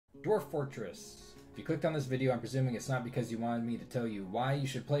Dwarf Fortress. If you clicked on this video, I'm presuming it's not because you wanted me to tell you why you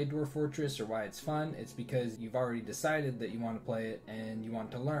should play Dwarf Fortress or why it's fun. It's because you've already decided that you want to play it and you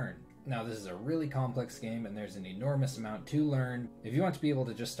want to learn. Now, this is a really complex game and there's an enormous amount to learn. If you want to be able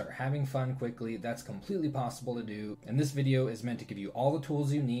to just start having fun quickly, that's completely possible to do. And this video is meant to give you all the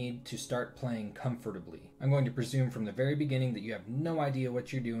tools you need to start playing comfortably. I'm going to presume from the very beginning that you have no idea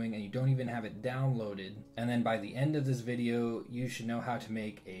what you're doing and you don't even have it downloaded. And then by the end of this video, you should know how to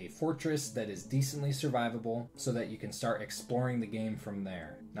make a fortress that is decently survivable so that you can start exploring the game from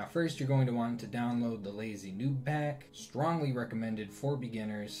there. Now, first you're going to want to download the Lazy Noob Pack, strongly recommended for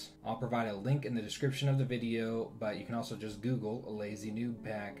beginners. I'll provide a link in the description of the video, but you can also just Google a Lazy Noob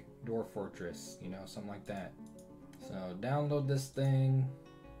Pack Dwarf Fortress, something like that. So download this thing.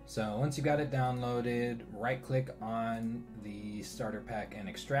 So once you got it downloaded, right click on the starter pack and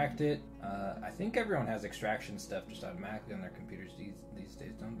extract it. I think everyone has extraction stuff just automatically on their computers these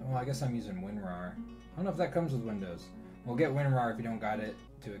days, don't they? Well, I guess I'm using WinRAR. I don't know if that comes with Windows. We'll get WinRAR if you don't got it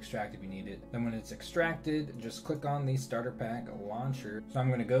to extract if you need it. Then when it's extracted, just click on the starter pack launcher. So I'm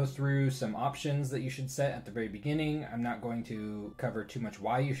going to go through some options that you should set at the very beginning. I'm not going to cover too much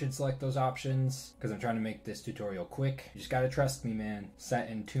why you should select those options because I'm trying to make this tutorial quick. You just got to trust me, man. Set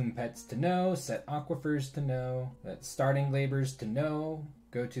entomb pets to no, set aquifers to no, set starting labors to no.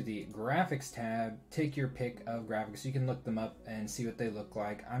 Go to the graphics tab, take your pick of graphics. You can look them up and see what they look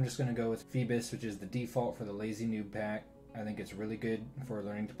like. I'm just going to go with Phoebus, which is the default for the Lazy Noob Pack. I think it's really good for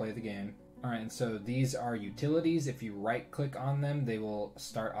learning to play the game. Alright, and so these are utilities. If you right click on them, they will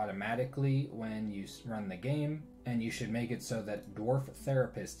start automatically when you run the game. And you should make it so that Dwarf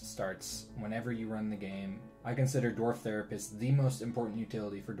Therapist starts whenever you run the game. I consider Dwarf Therapist the most important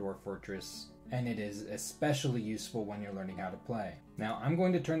utility for Dwarf Fortress, and it is especially useful when you're learning how to play. Now, I'm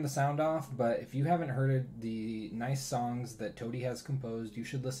going to turn the sound off, but if you haven't heard the nice songs that Toady has composed, you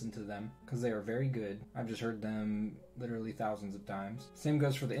should listen to them, because they are very good. I've just heard them literally thousands of times. Same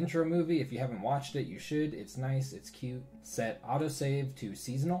goes for the intro movie. If you haven't watched it, you should. It's nice, it's cute. Set autosave to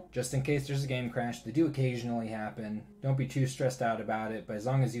seasonal, just in case there's a game crash. They do occasionally happen. Don't be too stressed out about it, but as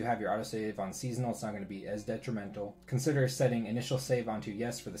long as you have your autosave on seasonal, it's not going to be as detrimental. Consider setting initial save onto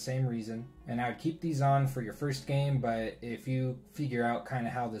yes for the same reason. And I would keep these on for your first game, but if you figure out kind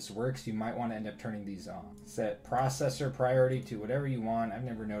of how this works, you might want to end up turning these on. Set processor priority to whatever you want. I've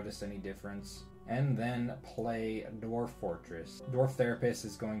never noticed any difference. And then play Dwarf Fortress. Dwarf Therapist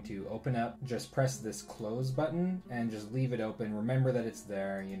is going to open up. Just press this close button and just leave it open. Remember that it's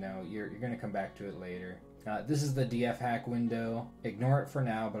there, you're going to come back to it later. This is the DF hack window. Ignore it for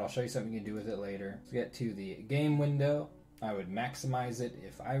now, but I'll show you something you can do with it later. Let's get to the game window. I would maximize it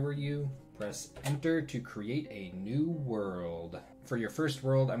if I were you. Press enter to create a new world. For your first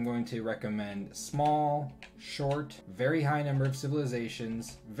world, I'm going to recommend small, short, very high number of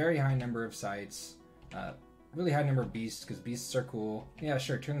civilizations, very high number of sites, really high number of beasts, because beasts are cool. Yeah,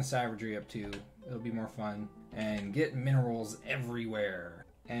 sure, turn the savagery up too. It'll be more fun. And get minerals everywhere.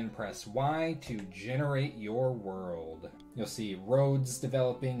 And press Y to generate your world. You'll see roads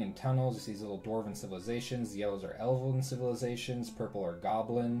developing and tunnels. You see these little dwarven civilizations. The yellows are elven civilizations. Purple are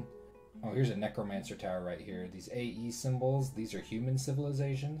goblin. Oh, here's a necromancer tower right here. These AE symbols, these are human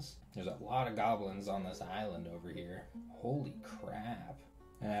civilizations. There's a lot of goblins on this island over here. Holy crap.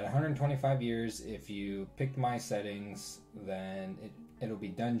 And at 125 years, if you picked my settings, then it'll be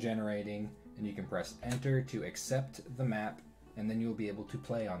done generating, and you can press enter to accept the map, and then you'll be able to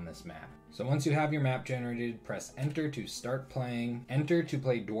play on this map. So once you have your map generated, press enter to start playing, enter to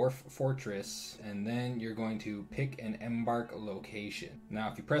play Dwarf Fortress, and then you're going to pick an embark location. Now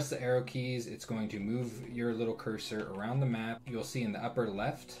if you press the arrow keys, it's going to move your little cursor around the map. You'll see in the upper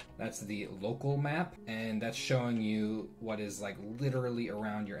left, that's the local map, and that's showing you what is like literally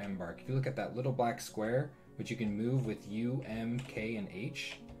around your embark. If you look at that little black square, which you can move with U, M, K, and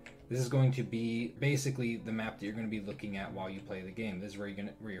H, this is going to be basically the map that you're going to be looking at while you play the game. This is where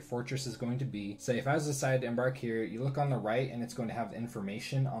your fortress is going to be. Say if I was decided to embark here, you look on the right and it's going to have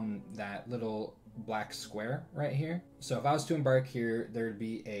information on that little black square right here. So if I was to embark here,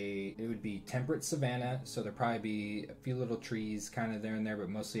 it would be temperate savanna, so there'd probably be a few little trees kind of there and there, but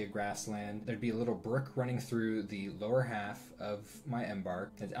mostly a grassland. There'd be a little brook running through the lower half of my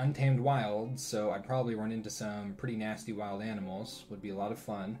embark. It's untamed wild, so I'd probably run into some pretty nasty wild animals. Would be a lot of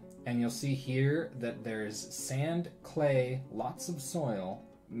fun. And you'll see here that there's sand, clay, lots of soil,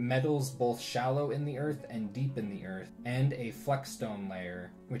 metals both shallow in the earth and deep in the earth, and a flexstone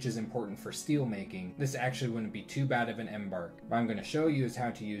layer, which is important for steel making. This actually wouldn't be too bad of an embark. What I'm going to show you is how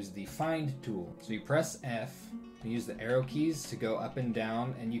to use the find tool. So you press F, You use the arrow keys to go up and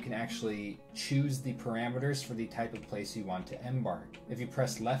down, and you can actually choose the parameters for the type of place you want to embark. If you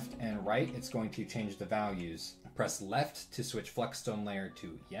press left and right, it's going to change the values. Press left to switch Flexstone Layer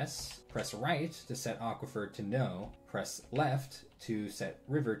to yes. Press right to set Aquifer to no. Press left to set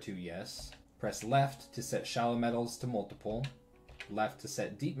River to yes. Press left to set Shallow Metals to multiple. Left to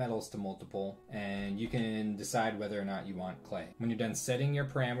set Deep Metals to multiple. And you can decide whether or not you want clay. When you're done setting your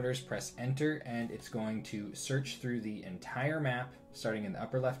parameters, press enter, and it's going to search through the entire map, starting in the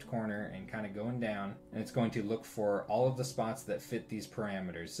upper left corner and kind of going down, and it's going to look for all of the spots that fit these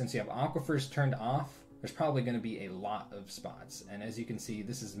parameters. Since you have aquifers turned off, there's probably going to be a lot of spots, and as you can see,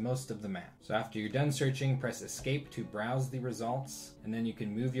 this is most of the map. So after you're done searching, press escape to browse the results, and then you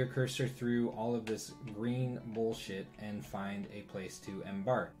can move your cursor through all of this green bullshit and find a place to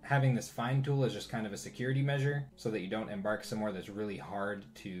embark. Having this find tool is just kind of a security measure so that you don't embark somewhere that's really hard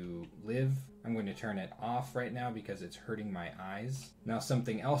to live. I'm going to turn it off right now because it's hurting my eyes. Now,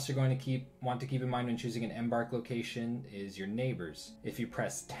 something else you're going to want to keep in mind when choosing an embark location is your neighbors. If you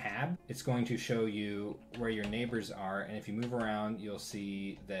press tab, it's going to show you where your neighbors are, and if you move around, you'll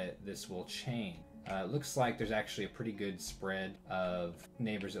see that this will change. It looks like there's actually a pretty good spread of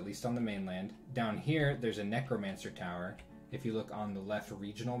neighbors, at least on the mainland. Down here, there's a Necromancer Tower. If you look on the left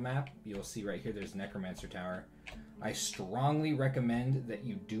regional map, you'll see right here there's a Necromancer Tower. I strongly recommend that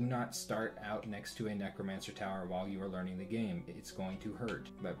you do not start out next to a Necromancer Tower while you are learning the game. It's going to hurt.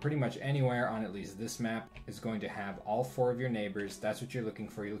 But pretty much anywhere on at least this map is going to have all 4 of your neighbors. That's what you're looking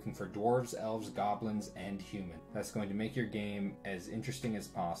for. You're looking for dwarves, elves, goblins, and human. That's going to make your game as interesting as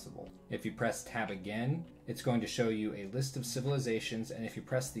possible. If you press tab again, it's going to show you a list of civilizations, and if you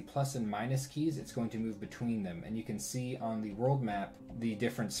press the plus and minus keys, it's going to move between them. And you can see on the world map the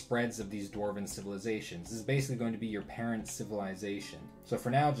different spreads of these dwarven civilizations. This is basically going to be your parent civilization. So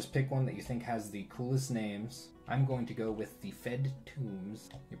for now, just pick one that you think has the coolest names. I'm going to go with the Fed Tombs.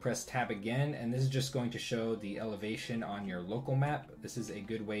 You press tab again, and this is just going to show the elevation on your local map. This is a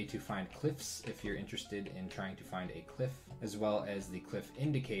good way to find cliffs if you're interested in trying to find a cliff, as well as the cliff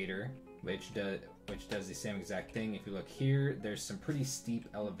indicator, which does the same exact thing. If you look here, there's some pretty steep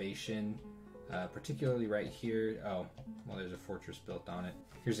elevation, particularly right here. Oh, well, there's a fortress built on it.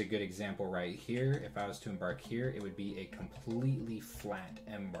 Here's a good example right here. If I was to embark here, it would be a completely flat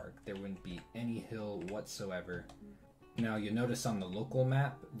embark. There wouldn't be any hill whatsoever. Now, you'll notice on the local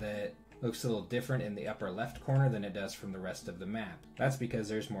map that looks a little different in the upper left corner than it does from the rest of the map. That's because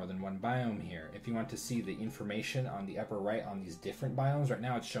there's more than one biome here. If you want to see the information on the upper right on these different biomes, right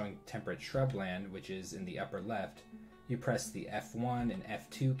now it's showing temperate shrubland, which is in the upper left. You press the F1 and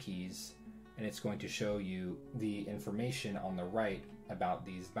F2 keys, and it's going to show you the information on the right about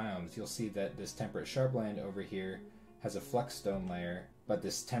these biomes. You'll see that this temperate shrubland over here has a Flexstone layer, but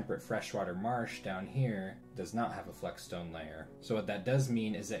this temperate freshwater marsh down here does not have a Flexstone layer. So what that does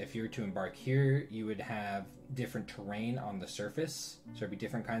mean is that if you were to embark here, you would have different terrain on the surface. So there'd be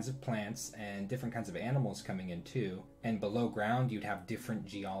different kinds of plants and different kinds of animals coming in too. And below ground, you'd have different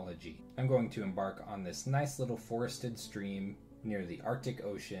geology. I'm going to embark on this nice little forested stream near the Arctic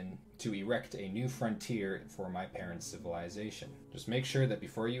Ocean to erect a new frontier for my parents' civilization. Just make sure that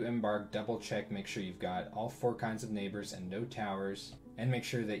before you embark, double check, make sure you've got all 4 kinds of neighbors and no towers, and make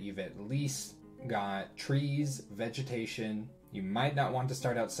sure that you've at least got trees, vegetation. You might not want to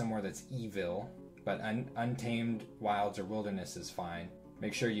start out somewhere that's evil, but untamed wilds or wilderness is fine.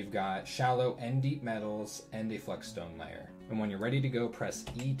 Make sure you've got shallow and deep metals and a Flexstone layer. And when you're ready to go, press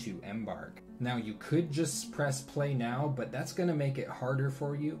E to embark. Now, you could just press play now, but that's going to make it harder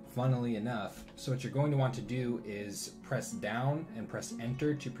for you, funnily enough. So what you're going to want to do is press down and press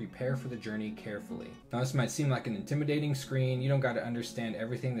enter to prepare for the journey carefully. Now, this might seem like an intimidating screen. You don't got to understand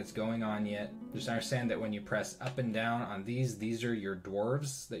everything that's going on yet. Just understand that when you press up and down on these are your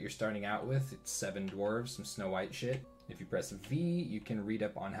dwarves that you're starting out with. It's 7 dwarves, some Snow White shit. If you press V, you can read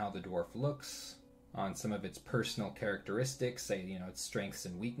up on how the dwarf looks, on some of its personal characteristics, say, its strengths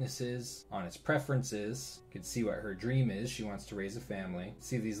and weaknesses, on its preferences. You can see what her dream is. She wants to raise a family.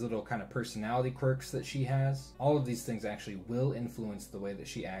 See these little kind of personality quirks that she has? All of these things actually will influence the way that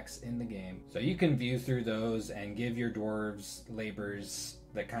she acts in the game. So you can view through those and give your dwarves labors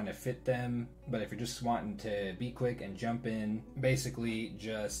that kind of fit them. But if you're just wanting to be quick and jump in, basically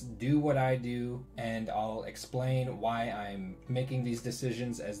just do what I do, and I'll explain why I'm making these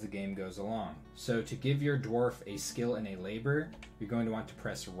decisions as the game goes along. So to give your dwarf a skill and a labor, you're going to want to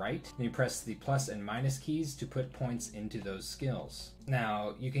press right, and you press the plus and minus keys to put points into those skills.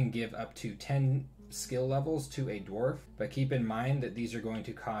 Now, you can give up to 10 skill levels to a dwarf, but keep in mind that these are going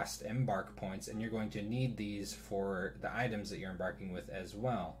to cost embark points, and you're going to need these for the items that you're embarking with as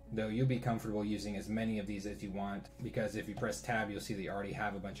well. Though you'll be comfortable using as many of these as you want, because if you press tab, you'll see that you already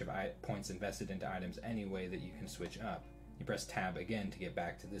have a bunch of points invested into items anyway that you can switch up. You press tab again to get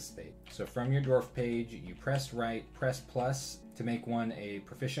back to this page. So from your dwarf page, you press right, press plus to make one a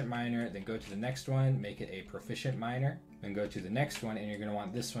proficient miner, then go to the next one, make it a proficient miner, then go to the next one, and you're going to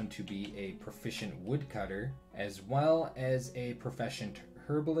want this one to be a proficient woodcutter, as well as a proficient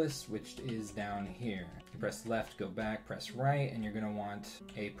herbalist, which is down here. You press left, go back, press right, and you're going to want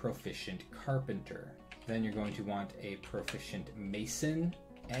a proficient carpenter. Then you're going to want a proficient mason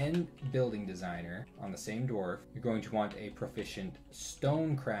and building designer on the same dwarf. You're going to want a proficient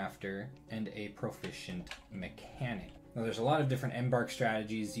stone crafter and a proficient mechanic. Now there's a lot of different embark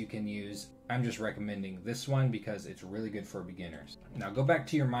strategies you can use. I'm just recommending this one because it's really good for beginners. Now go back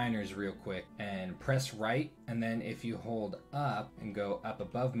to your miners real quick and press right, and then if you hold up and go up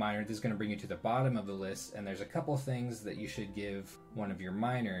above miner, this is going to bring you to the bottom of the list, and there's a couple things that you should give one of your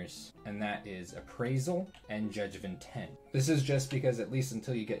miners, and that is appraisal and judge of intent. This is just because at least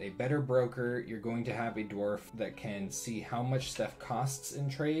until you get a better broker, you're going to have a dwarf that can see how much stuff costs in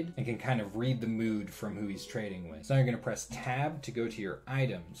trade and can kind of read the mood from who he's trading with. So now you're going to press tab to go to your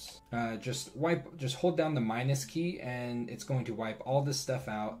items. Just hold down the minus key and it's going to wipe all this stuff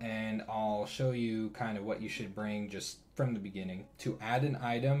out, and I'll show you kind of what you should bring just from the beginning. To add an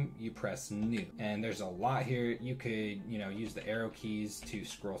item, you press new, and there's a lot here. You could, use the arrow keys to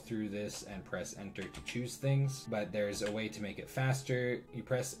scroll through this and press enter to choose things, but there's a way to make it faster. You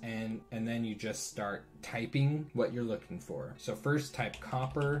press N and then you just start typing what you're looking for. So first type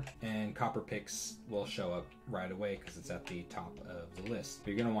copper, and copper picks will show up right away because it's at the top of the list.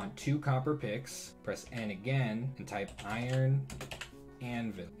 You're going to want 2 copper picks. Press N again and type iron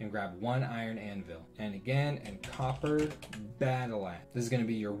anvil, and grab 1 iron anvil, and again, and copper battle axe. This is going to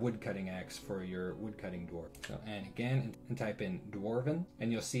be your wood cutting axe for your wood cutting dwarf. So and again, and type in dwarven,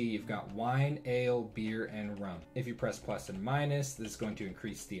 and you'll see you've got wine, ale, beer, and rum. If you press plus and minus, this is going to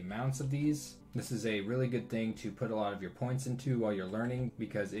increase the amounts of these. This is a really good thing to put a lot of your points into while you're learning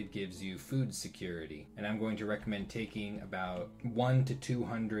because it gives you food security. And I'm going to recommend taking about 1 to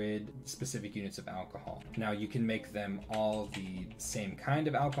 200 specific units of alcohol. Now you can make them all the same kind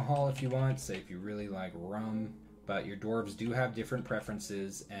of alcohol if you want, say if you really like rum. But your dwarves do have different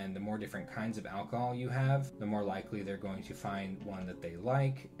preferences, and the more different kinds of alcohol you have, the more likely they're going to find one that they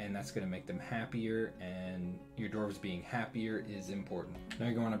like, and that's going to make them happier, and your dwarves being happier is important. Now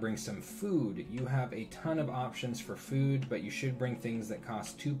you're going to want to bring some food. You have a ton of options for food, but you should bring things that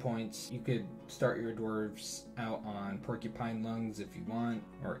cost 2 points. You could start your dwarves out on porcupine lungs if you want,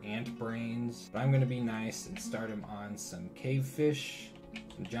 or ant brains, but I'm going to be nice and start them on some cave fish,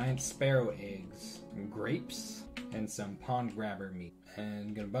 some giant sparrow eggs, some grapes, and some pond grabber meat. And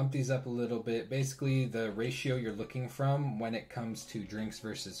I'm going to bump these up a little bit. Basically, the ratio you're looking from when it comes to drinks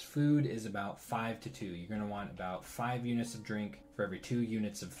versus food is about 5 to 2. You're going to want about 5 units of drink for every 2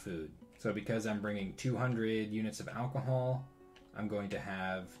 units of food. So because I'm bringing 200 units of alcohol, I'm going to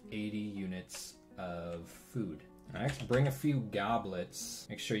have 80 units of food. Next, bring a few goblets.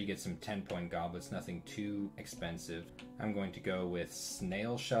 Make sure you get some 10-point goblets, nothing too expensive. I'm going to go with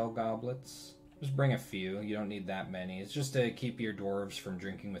snail shell goblets. Just bring a few, you don't need that many. It's just to keep your dwarves from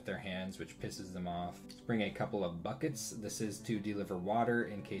drinking with their hands, which pisses them off. Just bring a couple of buckets. This is to deliver water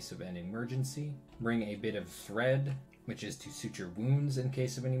in case of an emergency. Bring a bit of thread, which is to suture wounds in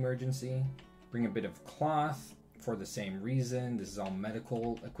case of an emergency. Bring a bit of cloth for the same reason. This is all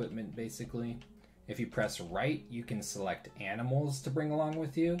medical equipment, basically. If you press right, you can select animals to bring along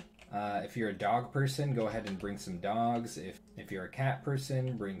with you. If you're a dog person, go ahead and bring some dogs. If you're a cat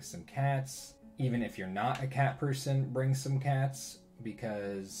person, bring some cats. Even if you're not a cat person, bring some cats,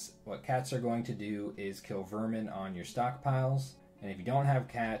 because what cats are going to do is kill vermin on your stockpiles. And if you don't have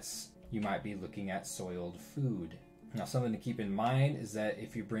cats, you might be looking at soiled food. Now, something to keep in mind is that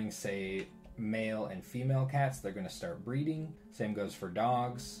if you bring, say, male and female cats, they're going to start breeding. Same goes for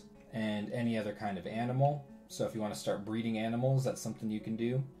dogs and any other kind of animal. So if you want to start breeding animals, that's something you can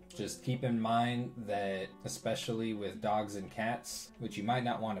do. Just keep in mind that, especially with dogs and cats, which you might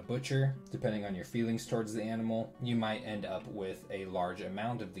not want to butcher, depending on your feelings towards the animal, you might end up with a large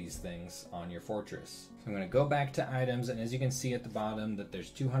amount of these things on your fortress. So I'm going to go back to items, and as you can see at the bottom that there's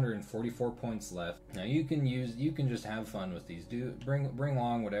 244 points left. Now you can just have fun with these. Bring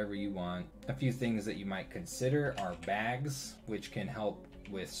along whatever you want. A few things that you might consider are bags, which can help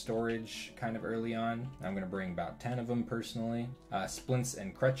with storage kind of early on. I'm going to bring about 10 of them personally. Splints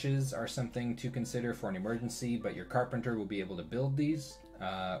and crutches are something to consider for an emergency, but your carpenter will be able to build these.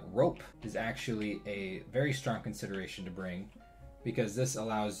 Rope is actually a very strong consideration to bring, because this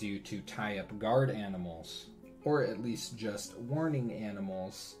allows you to tie up guard animals, or at least just warning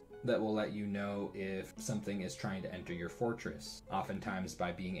animals that will let you know if something is trying to enter your fortress, oftentimes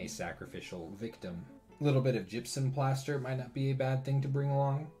by being a sacrificial victim. A little bit of gypsum plaster might not be a bad thing to bring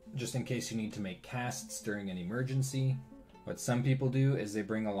along, just in case you need to make casts during an emergency. What some people do is they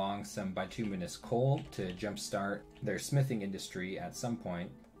bring along some bituminous coal to jumpstart their smithing industry at some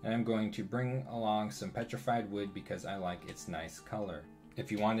point, and I'm going to bring along some petrified wood because I like its nice color.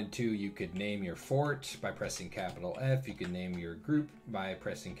 If you wanted to, you could name your fort by pressing capital F, you could name your group by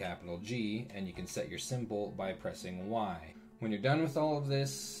pressing capital G, and you can set your symbol by pressing Y. When you're done with all of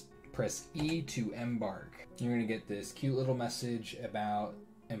this, press E to embark. You're going to get this cute little message about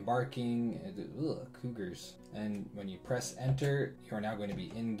embarking. Cougars. And when you press enter, you are now going to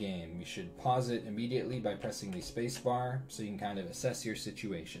be in game. You should pause it immediately by pressing the space bar so you can kind of assess your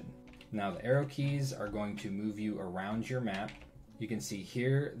situation. Now the arrow keys are going to move you around your map. You can see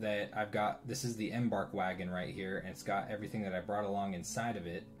here that this is the embark wagon right here, and it's got everything that I brought along inside of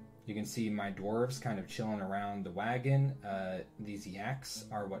it. You can see my dwarves kind of chilling around the wagon. These yaks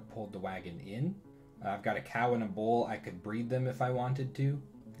are what pulled the wagon in. I've got a cow and a bull. I could breed them if I wanted to.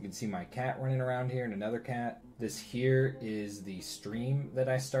 You can see my cat running around here and another cat. This here is the stream that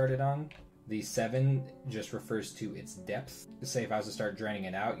I started on. The 7 just refers to its depth. Say if I was to start draining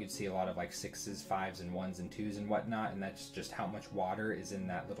it out, you'd see a lot of like 6s, 5s, and 1s and 2s and whatnot, and that's just how much water is in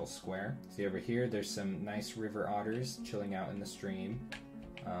that little square. See over here, there's some nice river otters chilling out in the stream.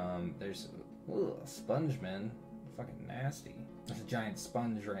 There's sponge men, fucking nasty. There's a giant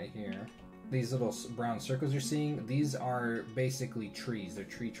sponge right here. These little brown circles you're seeing, these are basically trees. They're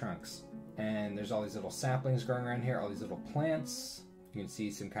tree trunks. And there's all these little saplings growing around here, all these little plants. You can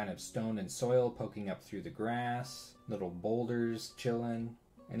see some kind of stone and soil poking up through the grass, little boulders chilling.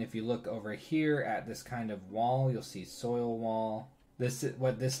 And if you look over here at this kind of wall, you'll see soil wall.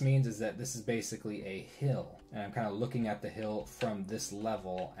 What this means is that this is basically a hill. And I'm kind of looking at the hill from this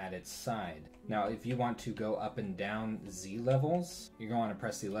level at its side. Now, if you want to go up and down Z levels, you're going to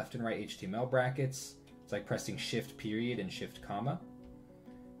press the left and right HTML brackets. It's like pressing Shift period and Shift comma.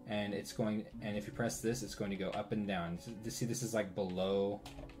 And if you press this, it's going to go up and down. See, this is like below,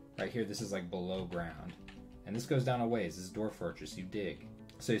 right here, this is like below ground. And this goes down a ways. This is Dwarf Fortress, you dig.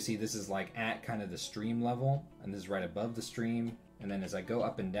 So you see, this is like at kind of the stream level, and this is right above the stream. And then as I go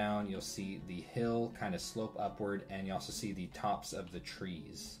up and down, you'll see the hill kind of slope upward, and you also see the tops of the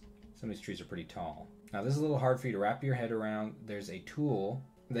trees. Some of these trees are pretty tall. Now this is a little hard for you to wrap your head around. There's a tool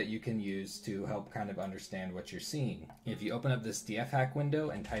that you can use to help kind of understand what you're seeing. If you open up this DFHack window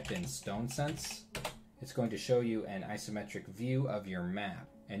and type in Stone Sense, it's going to show you an isometric view of your map.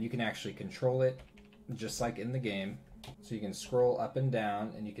 And you can actually control it just like in the game. So you can scroll up and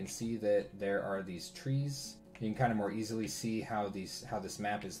down, and you can see that there are these trees. You can kind of more easily see how this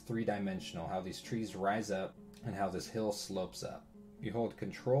map is three-dimensional, how these trees rise up and how this hill slopes up. If you hold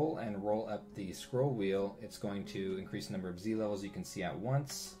Control and roll up the scroll wheel, it's going to increase the number of Z levels you can see at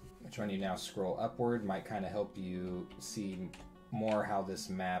once, which when you now scroll upward might kind of help you see more how this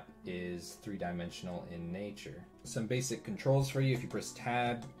map is three-dimensional in nature. Some basic controls for you: if you press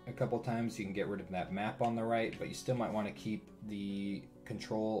Tab a couple times, you can get rid of that map on the right, but you still might want to keep the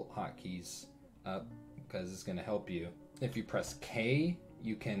control hotkeys up because it's going to help you. If you press K,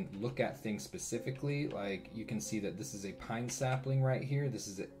 you can look at things specifically. Like you can see that this is a pine sapling right here. This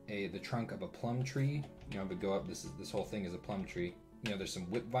is the trunk of a plum tree. You know, but go up, this whole thing is a plum tree. You know, there's some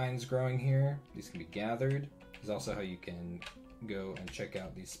whip vines growing here. These can be gathered. There's also how you can go and check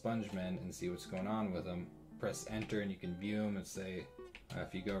out these sponge men and see what's going on with them. Press enter and you can view them and say,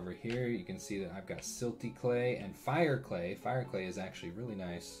 if you go over here, you can see that I've got silty clay and fire clay. Fire clay is actually really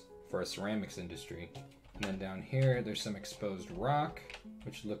nice for a ceramics industry. And then down here, there's some exposed rock,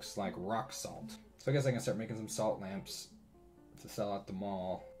 which looks like rock salt. So I guess I can start making some salt lamps to sell at the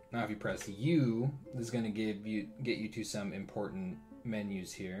mall. Now if you press U, this is going to get you to some important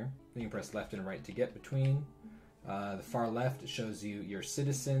menus here. You can press left and right to get between. The far left shows you your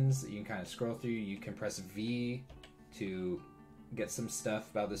citizens that you can kind of scroll through. You can press V to get some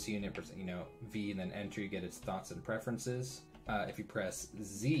stuff about this unit. You know, V and then enter, you get its thoughts and preferences. If you press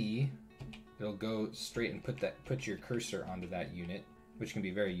Z, it'll go straight and put your cursor onto that unit, which can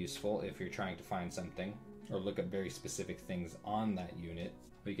be very useful if you're trying to find something or look up very specific things on that unit.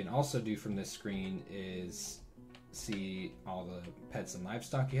 What you can also do from this screen is see all the pets and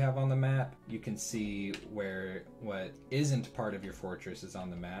livestock you have on the map. You can see what isn't part of your fortress is on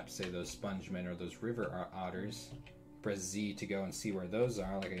the map, say those sponge men or those river otters. press Z to go and see where those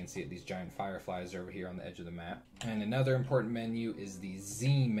are. Like I can see it, these giant fireflies over here on the edge of the map. And another important menu is the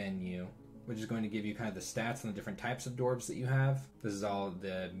Z menu, which is going to give you kind of the stats on the different types of dwarves that you have. This is all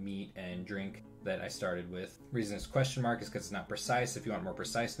the meat and drink that I started with. The reason it's question mark is because it's not precise. If you want more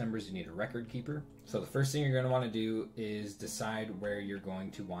precise numbers, you need a record keeper. So the first thing you're going to want to do is decide where you're going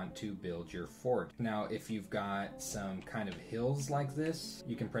to want to build your fort. Now, if you've got some kind of hills like this,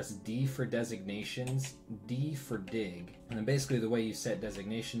 you can press D for designations, D for dig. And then basically the way you set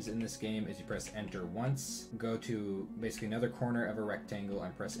designations in this game is you press enter once, go to basically another corner of a rectangle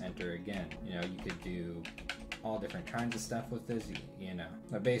and press enter again. You know, you could do all different kinds of stuff with this, you know.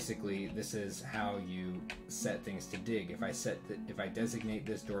 But basically, this is how you set things to dig. If I designate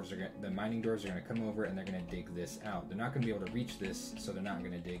this, the mining dwarves are going to come over and they're going to dig this out. They're not going to be able to reach this, so they're not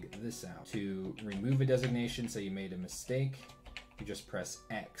going to dig this out. To remove a designation, say you made a mistake, you just press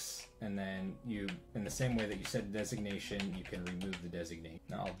X, and then in the same way that you set a designation, you can remove the designation.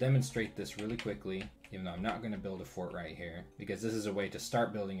 Now I'll demonstrate this really quickly, even though I'm not going to build a fort right here, because this is a way to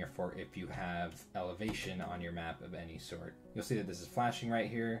start building your fort if you have elevation on your map of any sort. You'll see that this is flashing right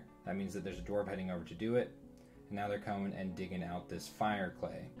here. That means that there's a dwarf heading over to do it. And now they're coming and digging out this fire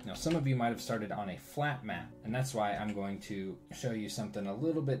clay. Now some of you might have started on a flat map, and that's why I'm going to show you something a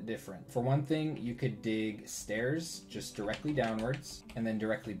little bit different. For one thing, you could dig stairs just directly downwards, and then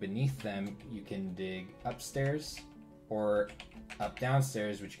directly beneath them you can dig upstairs or up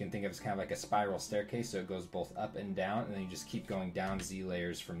downstairs, which you can think of as kind of like a spiral staircase, so it goes both up and down, and then you just keep going down Z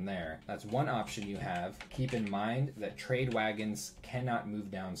layers from there. That's one option you have. Keep in mind that trade wagons cannot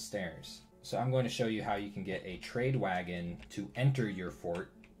move downstairs. So I'm going to show you how you can get a trade wagon to enter your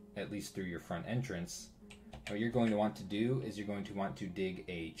fort, at least through your front entrance. What you're going to want to do is you're going to want to dig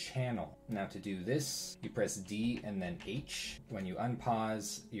a channel. Now to do this, you press D and then H. When you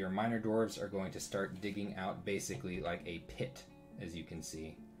unpause, your miner dwarves are going to start digging out basically like a pit, as you can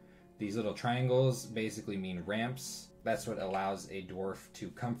see. These little triangles basically mean ramps. That's what allows a dwarf to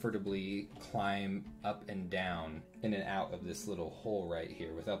comfortably climb up and down in and out of this little hole right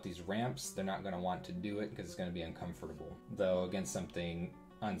here. Without these ramps, they're not going to want to do it because it's going to be uncomfortable. Though against something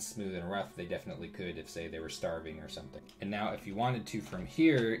unsmooth and rough, they definitely could if, say, they were starving or something. And now if you wanted to from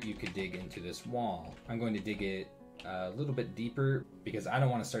here, you could dig into this wall. I'm going to dig it a little bit deeper because I don't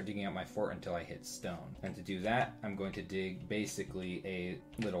want to start digging out my fort until I hit stone. And to do that, I'm going to dig basically a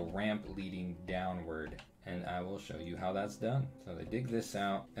little ramp leading downward, and I will show you how that's done. So I dig this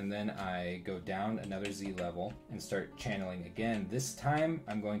out, and then I go down another Z level and start channeling again. This time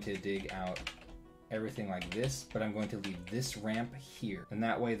I'm going to dig out everything like this, but I'm going to leave this ramp here, and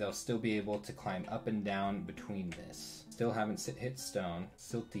that way they'll still be able to climb up and down between this. Still haven't hit stone.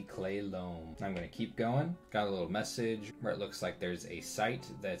 Silty clay loam. I'm going to keep going. Got a little message where it looks like there's a site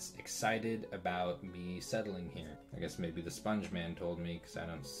that's excited about me settling here. I guess maybe the sponge man told me, because I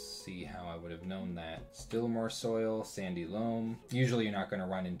don't see how I would have known that. Still more soil, sandy loam. Usually you're not going to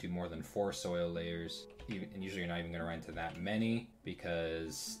run into more than 4 soil layers. And usually you're not even going to run into that many,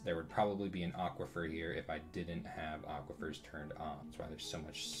 because there would probably be an aquifer here if I didn't have aquifers turned on. That's why there's so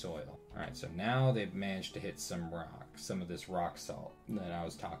much soil. Alright, so now they've managed to hit some rock, some of this rock salt that I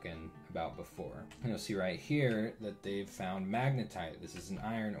was talking about before. And you'll see right here that they've found magnetite. This is an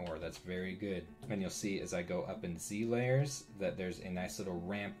iron ore. That's very good. And you'll see as I go up in Z layers that there's a nice little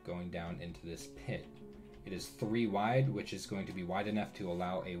ramp going down into this pit. It is 3 wide, which is going to be wide enough to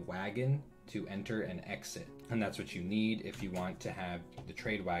allow a wagon to enter and exit. And that's what you need if you want to have the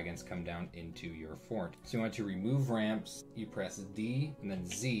trade wagons come down into your fort. So you want to remove ramps, you press D and then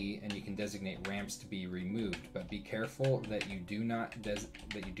Z, and you can designate ramps to be removed. But be careful that you do not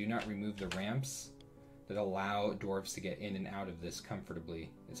remove the ramps that allow dwarves to get in and out of this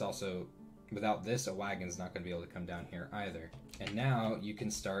comfortably. It's also, without this, a wagon's not going to be able to come down here either. And now you can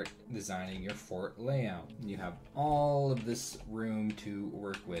start designing your fort layout. You have all of this room to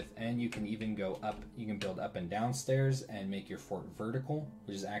work with, and you can even go up, you can build up and down stairs and make your fort vertical,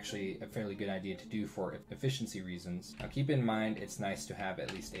 which is actually a fairly good idea to do for efficiency reasons. Now keep in mind, it's nice to have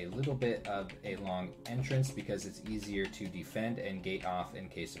at least a little bit of a long entrance because it's easier to defend and gate off in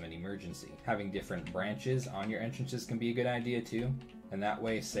case of an emergency. Having different branches on your entrances can be a good idea too. And that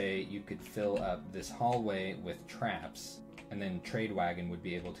way, say, you could fill up this hallway with traps, and then trade wagon would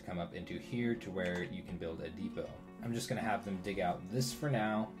be able to come up into here to where you can build a depot. I'm just going to have them dig out this for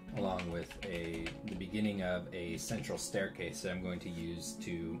now, along with the beginning of a central staircase that I'm going to use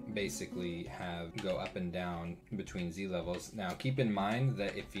to basically have go up and down between Z levels. Now keep in mind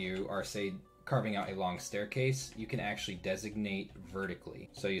that if you are, say, carving out a long staircase, you can actually designate vertically.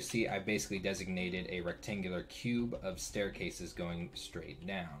 So you see I basically designated a rectangular cube of staircases going straight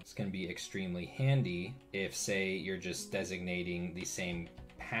down. It's going to be extremely handy if, say, you're just designating the same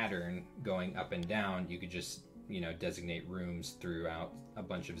pattern going up and down. You could just, designate rooms throughout a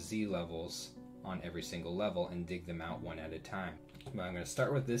bunch of Z levels on every single level and dig them out one at a time. But I'm going to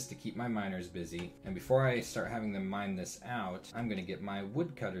start with this to keep my miners busy, and before I start having them mine this out, I'm going to get my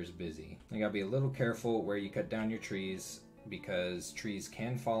woodcutters busy. You gotta be a little careful where you cut down your trees, because trees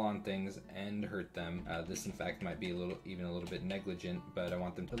can fall on things and hurt them. This in fact might be even a little bit negligent, but I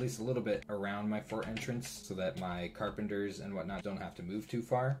want them at least a little bit around my fort entrance so that my carpenters and whatnot don't have to move too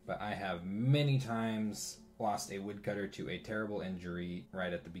far. But I have many times lost a woodcutter to a terrible injury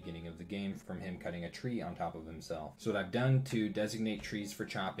right at the beginning of the game from him cutting a tree on top of himself. So what I've done to designate trees for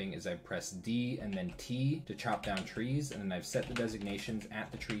chopping is I've pressed D and then T to chop down trees, and then I've set the designations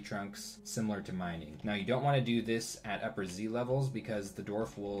at the tree trunks similar to mining. Now you don't want to do this at upper Z levels because the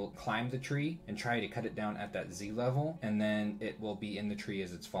dwarf will climb the tree and try to cut it down at that Z level, and then it will be in the tree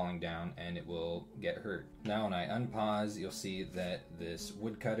as it's falling down and it will get hurt. Now when I unpause, you'll see that this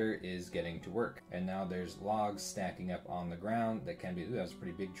woodcutter is getting to work, and now there's logs stacking up on the ground that can be, ooh, that was a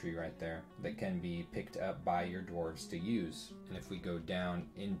pretty big tree right there, that can be picked up by your dwarves to use. And if we go down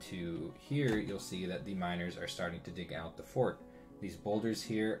into here, you'll see that the miners are starting to dig out the fort. These boulders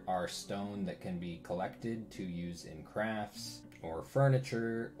here are stone that can be collected to use in crafts or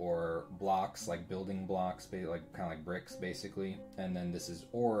furniture or blocks, like building blocks, kind of like bricks basically. And then this is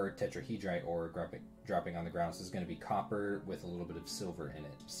ore, tetrahedrite ore, dropping on the ground. So this is going to be copper with a little bit of silver in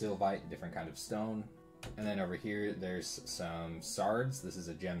it. Sylvite, different kind of stone. And then over here, there's some sards. This is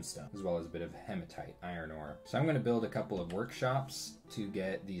a gemstone, as well as a bit of hematite, iron ore. So I'm going to build a couple of workshops to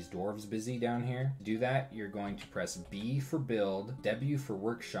get these dwarves busy down here. To do that, you're going to press B for build, W for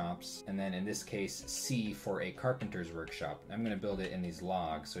workshops, and then in this case, C for a carpenter's workshop. I'm going to build it in these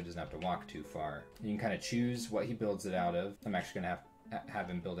logs so he doesn't have to walk too far. You can kind of choose what he builds it out of. I'm actually going to have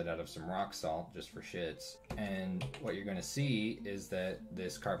him build it out of some rock salt just for shits. And what you're going to see is that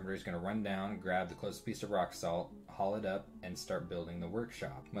this carpenter is going to run down, grab the closest piece of rock salt, haul it up, and start building the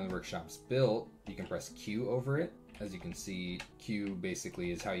workshop. When the workshop's built, you can press Q over it. As you can see, Q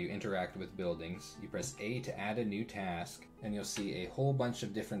basically is how you interact with buildings. You press A to add a new task, and you'll see a whole bunch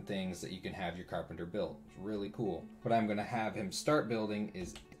of different things that you can have your carpenter build. It's really cool. What I'm going to have him start building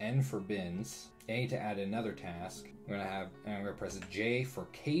is N for bins, A to add another task. I'm going to press J for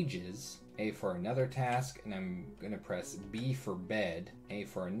cages, A for another task, and I'm going to press B for bed, A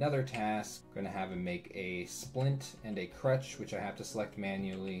for another task. I'm going to have him make a splint and a crutch, which I have to select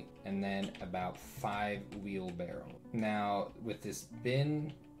manually, and then about 5 wheelbarrow. Now, with this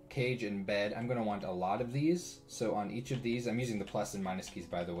bin, cage, and bed, I'm going to want a lot of these. So on each of these, I'm using the plus and minus keys,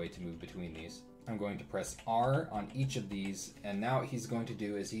 by the way, to move between these. I'm going to press R on each of these, and now what he's going to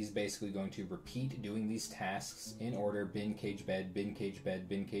do is he's basically going to repeat doing these tasks in order: bin, cage, bed, bin, cage, bed,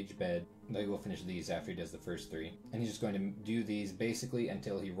 bin, cage, bed. He will finish these after he does the first 3. And he's just going to do these basically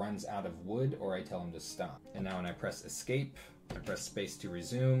until he runs out of wood or I tell him to stop. And now when I press escape, I press space to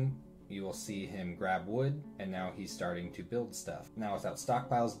resume, you will see him grab wood, and now he's starting to build stuff. Now without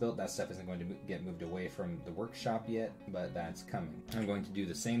stockpiles built, that stuff isn't going to get moved away from the workshop yet, but that's coming. I'm going to do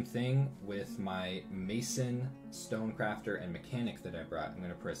the same thing with my mason, stonecrafter, and mechanic that I brought. I'm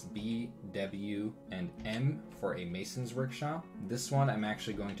going to press B, W, and M for a mason's workshop. This one I'm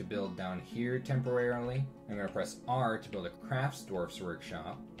actually going to build down here temporarily. I'm going to press R to build a crafts dwarf's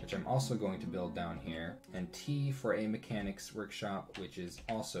workshop, which I'm also going to build down here, and T for a mechanic's workshop, which is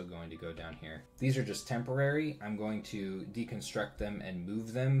also going to go down here. These are just temporary. I'm going to deconstruct them and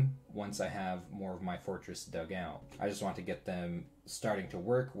move them once I have more of my fortress dug out. I just want to get them starting to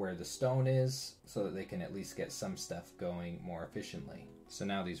work where the stone is so that they can at least get some stuff going more efficiently. So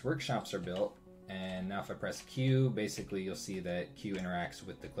now these workshops are built. And now if I press Q, basically you'll see that Q interacts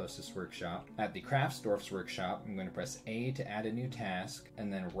with the closest workshop. At the Craftsdorf's workshop, I'm going to press A to add a new task,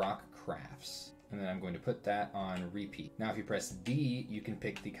 and then Rock Crafts. And then I'm going to put that on repeat. Now if you press D, you can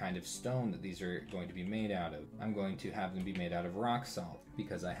pick the kind of stone that these are going to be made out of. I'm going to have them be made out of rock salt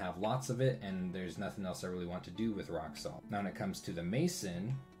because I have lots of it and there's nothing else I really want to do with rock salt. Now when it comes to the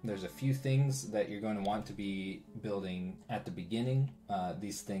mason, there's a few things that you're going to want to be building at the beginning.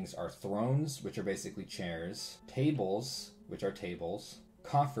 These things are thrones, which are basically chairs, tables, which are tables,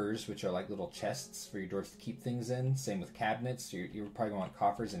 coffers, which are like little chests for your dwarves to keep things in. Same with cabinets. You're probably going to want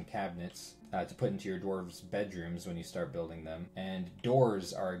coffers and cabinets to put into your dwarves' bedrooms when you start building them. And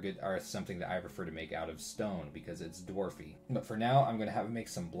doors are something that I prefer to make out of stone because it's dwarfy. But for now, I'm going to have him make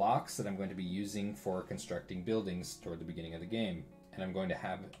some blocks that I'm going to be using for constructing buildings toward the beginning of the game. and I'm going to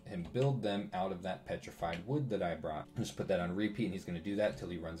have him build them out of that petrified wood that I brought. Just put that on repeat, and he's going to do that till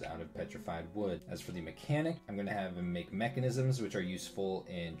he runs out of petrified wood. As for the mechanic, I'm going to have him make mechanisms which are useful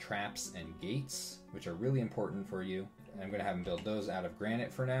in traps and gates, which are really important for you. And I'm going to have him build those out of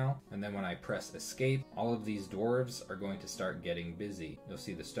granite for now. And then when I press escape, all of these dwarves are going to start getting busy. You'll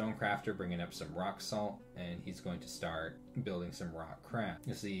see the stone crafter bringing up some rock salt, and he's going to start building some rock craft.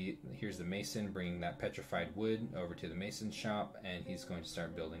 You'll see here's the mason bringing that petrified wood over to the mason's shop, and he's going to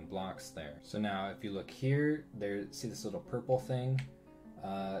start building blocks there. So now if you look here, see this little purple thing?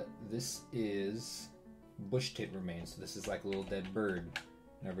 This is bush tit remains. So this is like a little dead bird.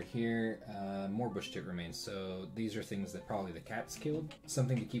 And over here, more bush tit remains. So these are things that probably the cats killed.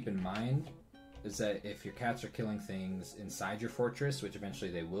 Something to keep in mind is that if your cats are killing things inside your fortress, which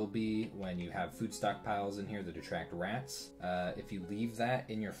eventually they will be when you have food stockpiles in here that attract rats, if you leave that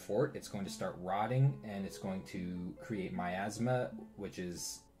in your fort, it's going to start rotting and it's going to create miasma, which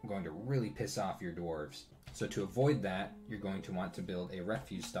is going to really piss off your dwarves. So to avoid that, you're going to want to build a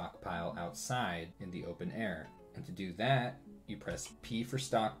refuse stockpile outside in the open air. And to do that, you press P for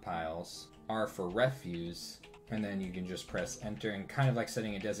stockpiles, R for refuse, and then you can just press enter, and kind of like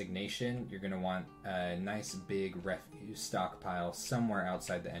setting a designation, you're going to want a nice big refuse stockpile somewhere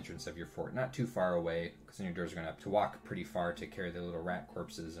outside the entrance of your fort. Not too far away, because then your dwarves are going to have to walk pretty far to carry the little rat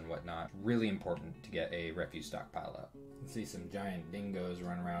corpses and whatnot. Really important to get a refuse stockpile up. You can see some giant dingoes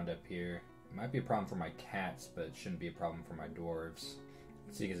run around up here. It might be a problem for my cats, but it shouldn't be a problem for my dwarves.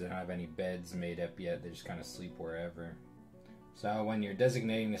 See, because they don't have any beds made up yet, they just kind of sleep wherever. So when you're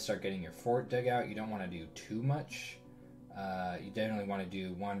designating to start getting your fort dug out, you don't want to do too much. You definitely want to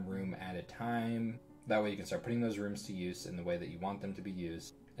do one room at a time. That way you can start putting those rooms to use in the way that you want them to be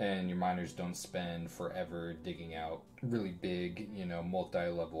used. And your miners don't spend forever digging out really big,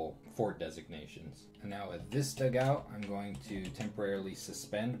 multi-level fort designations. And now with this dug out, I'm going to temporarily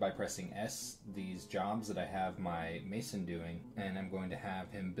suspend by pressing S these jobs that I have my mason doing, and I'm going to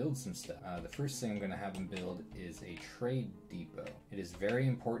have him build some stuff. The first thing I'm going to have him build is a trade depot. It is very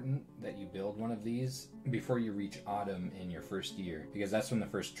important that you build one of these before you reach autumn in your first year, because that's when the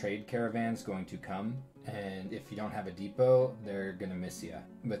first trade caravan's going to come. And if you don't have a depot, they're going to miss you.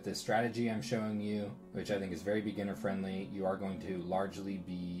 With the strategy I'm showing you, which I think is very beginner friendly, you are going to largely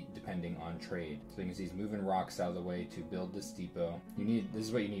be depending on trade. So you can see he's moving rocks out of the way to build this depot. This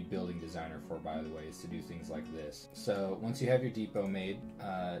is what you need building designer for, by the way, is to do things like this. So once you have your depot made,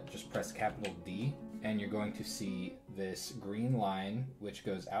 just press capital D, and you're going to see this green line which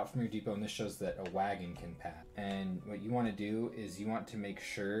goes out from your depot, and this shows that a wagon can pass. And what you want to do is you want to make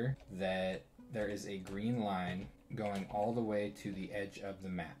sure that there is a green line going all the way to the edge of the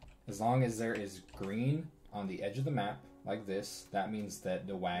map. As long as there is green on the edge of the map, like this, that means that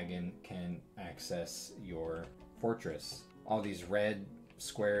the wagon can access your fortress. All these red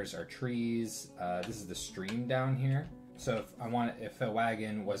squares are trees. This is the stream down here. So if a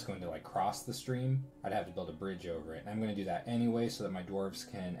wagon was going to cross the stream, I'd have to build a bridge over it. And I'm going to do that anyway so that my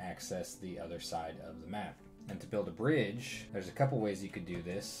dwarves can access the other side of the map. And to build a bridge, there's a couple ways you could do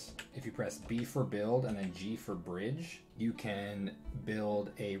this. If you press B for build and then G for bridge, you can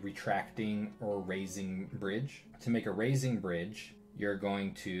build a retracting or raising bridge. To make a raising bridge, you're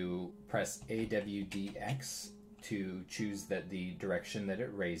going to press AWDX to choose the direction that it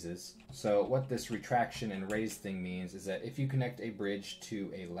raises. So what this retraction and raise thing means is that if you connect a bridge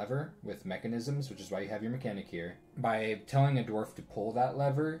to a lever with mechanisms, which is why you have your mechanic here, by telling a dwarf to pull that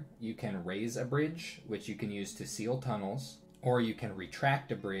lever, you can raise a bridge, which you can use to seal tunnels, or you can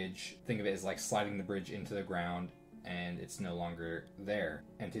retract a bridge. Think of it as like sliding the bridge into the ground and it's no longer there.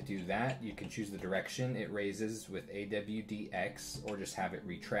 And to do that, you can choose the direction it raises with AWDX, or just have it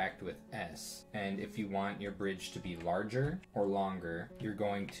retract with S. And if you want your bridge to be larger or longer, you're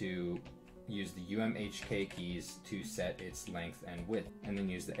going to use the UMHK keys to set its length and width, and then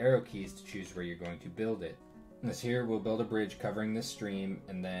use the arrow keys to choose where you're going to build it. This here will build a bridge covering this stream,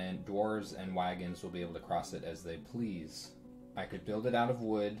 and then dwarves and wagons will be able to cross it as they please. I could build it out of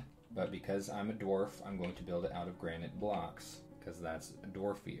wood, but because I'm a dwarf, I'm going to build it out of granite blocks, because that's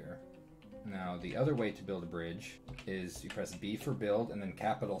dwarfier. Now, the other way to build a bridge is you press B for build and then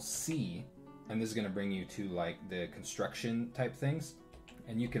capital C, and this is going to bring you to the construction type things,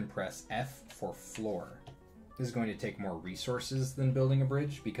 and you can press F for floor. This is going to take more resources than building a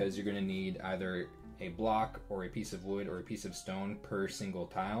bridge, because you're going to need either a block or a piece of wood or a piece of stone per single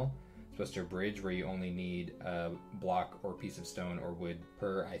tile. Supposed to a bridge where you only need a block or piece of stone or wood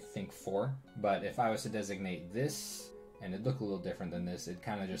per, I think, 4. But if I was to designate this and it looked a little different than this. It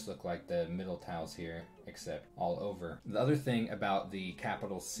kind of just looked like the middle tiles here, except all over. The other thing about the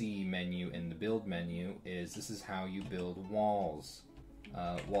capital C menu in the build menu is this is how you build walls.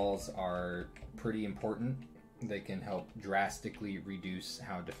 Walls are pretty important. They can help drastically reduce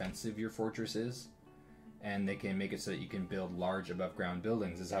how defensive your fortress is, and they can make it so that you can build large above ground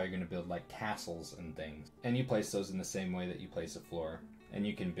buildings. This is how you're going to build like castles and things. And you place those in the same way that you place a floor. And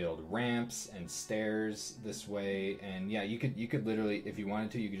you can build ramps and stairs this way. And yeah, you could literally, if you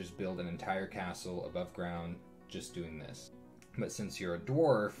wanted to, you could just build an entire castle above ground just doing this. But since you're a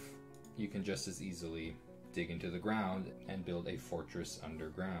dwarf, you can just as easily dig into the ground and build a fortress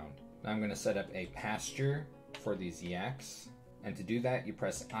underground. Now I'm going to set up a pasture for these yaks, and to do that you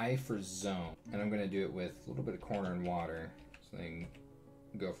press I for zone, and I'm going to do it with a little bit of corn and water so they can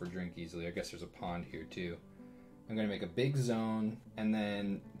go for drink easily. I guess there's a pond here too. I'm going to make a big zone, and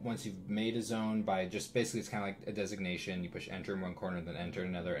then once you've made a zone by just basically, it's kind of like a designation, you push enter in one corner then enter in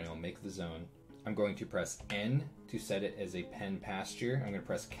another and it'll make the zone. I'm going to press N to set it as a pen pasture. I'm going to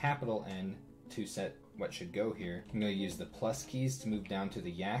press capital N to set what should go here. I'm going to use the plus keys to move down to the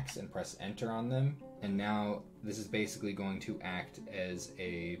yaks and press enter on them. And now this is basically going to act as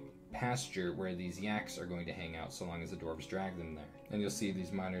a pasture where these yaks are going to hang out so long as the dwarves drag them there. And you'll see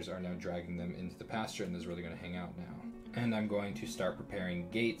these miners are now dragging them into the pasture, and this is where they're going to hang out now. And I'm going to start preparing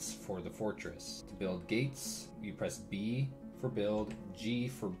gates for the fortress. To build gates, you press B for build, G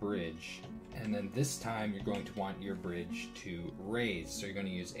for bridge. And then this time you're going to want your bridge to raise. So you're going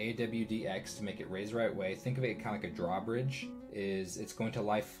to use AWDX to make it raise the right way. Think of it kind of like a drawbridge. It's going to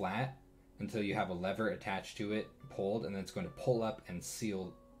lie flat until you have a lever attached to it, pulled, and then it's going to pull up and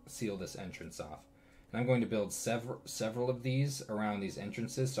seal this entrance off. And I'm going to build several of these around these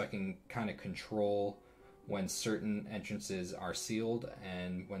entrances so I can kind of control when certain entrances are sealed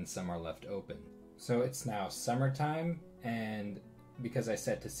and when some are left open. So it's now summertime, and because I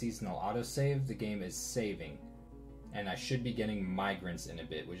set to seasonal autosave, the game is saving. And I should be getting migrants in a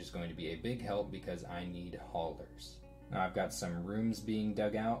bit, which is going to be a big help because I need haulers. Now I've got some rooms being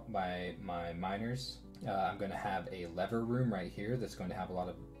dug out by my miners. I'm going to have a lever room right here that's going to have a lot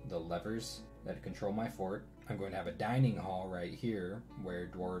of the levers that control my fort. I'm going to have a dining hall right here where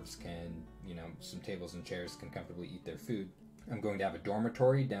dwarves can, some tables and chairs can comfortably eat their food. I'm going to have a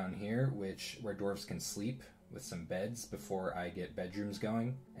dormitory down here where dwarves can sleep with some beds before I get bedrooms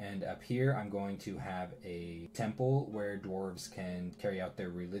going. And up here I'm going to have a temple where dwarves can carry out their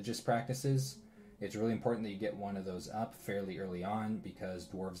religious practices. It's really important that you get one of those up fairly early on because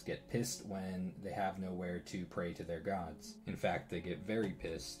dwarves get pissed when they have nowhere to pray to their gods. In fact, they get very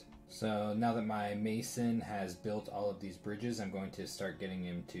pissed. So now that my mason has built all of these bridges, I'm going to start getting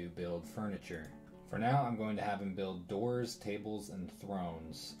him to build furniture. For now, I'm going to have him build doors, tables, and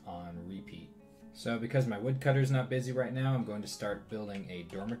thrones on repeat. So because my woodcutter's not busy right now, I'm going to start building a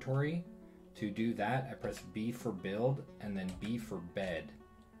dormitory. To do that, I press B for build and then B for bed.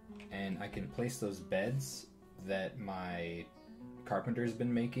 And I can place those beds that my carpenter's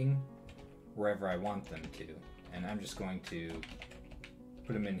been making wherever I want them to. And I'm just going to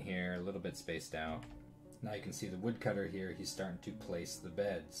put them in here, a little bit spaced out. Now you can see the woodcutter here, he's starting to place the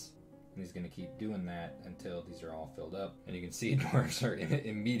beds. And he's going to keep doing that until these are all filled up. And you can see dwarves are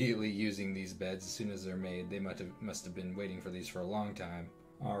immediately using these beds as soon as they're made. They must have been waiting for these for a long time.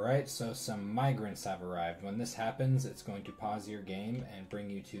 Alright, so some migrants have arrived. When this happens, it's going to pause your game and bring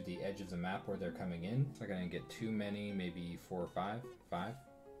you to the edge of the map where they're coming in. It's not going to get too many, maybe 4 or 5. 5,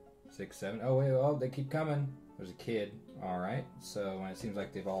 6, 7. Oh, wait, oh, they keep coming. There's a kid. Alright, so when it seems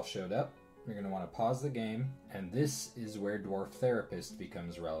like they've all showed up, you're going to want to pause the game, and this is where Dwarf Therapist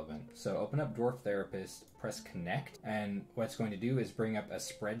becomes relevant. So open up Dwarf Therapist, press connect, and what it's going to do is bring up a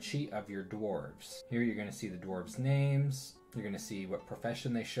spreadsheet of your dwarves. Here you're going to see the dwarves' names, you're going to see what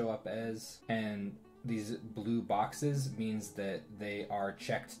profession they show up as, and these blue boxes means that they are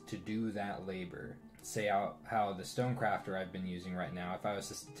checked to do that labor. Say how the stonecrafter I've been using right now, if I was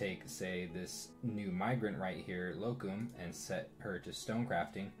to take, say, this new migrant right here, Locum, and set her to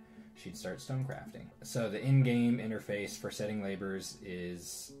stonecrafting, she'd start stonecrafting. So the in-game interface for setting labors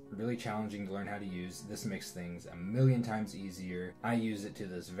is really challenging to learn how to use. This makes things a million times easier. I use it to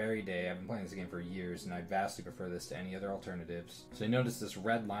this very day. I've been playing this game for years, and I vastly prefer this to any other alternatives. So you notice this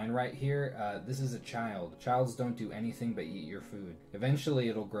red line right here? This is a child. Childs don't do anything but eat your food. Eventually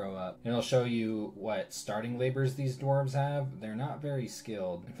it'll grow up. It'll show you what starting labors these dwarves have. They're not very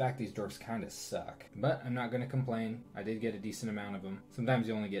skilled. In fact, these dwarves kind of suck. But I'm not going to complain. I did get a decent amount of them. Sometimes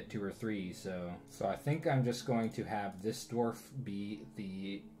you only get 2 or 3, so I think I'm just going to have this dwarf be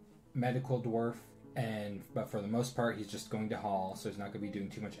the medical dwarf, But for the most part, he's just going to haul, so he's not going to be doing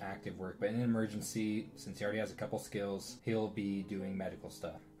too much active work. But in an emergency, since he already has a couple skills, he'll be doing medical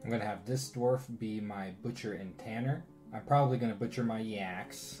stuff. I'm going to have this dwarf be my butcher and tanner. I'm probably going to butcher my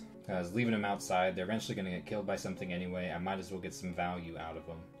yaks, because leaving them outside, they're eventually going to get killed by something anyway. I might as well get some value out of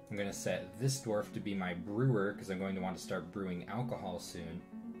them. I'm going to set this dwarf to be my brewer, because I'm going to want to start brewing alcohol soon.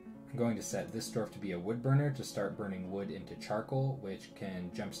 I'm going to set this dwarf to be a wood burner to start burning wood into charcoal, which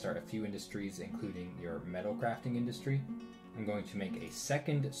can jumpstart a few industries, including your metal crafting industry. I'm going to make a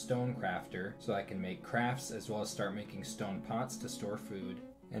second stone crafter so I can make crafts as well as start making stone pots to store food.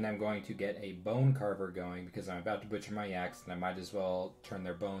 And I'm going to get a bone carver going because I'm about to butcher my yaks and I might as well turn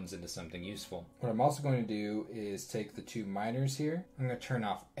their bones into something useful. What I'm also going to do is take the two miners here. I'm going to turn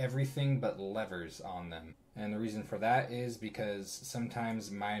off everything but levers on them. And the reason for that is because sometimes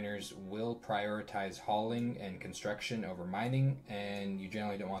miners will prioritize hauling and construction over mining, and you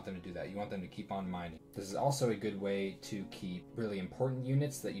generally don't want them to do that. You want them to keep on mining. This is also a good way to keep really important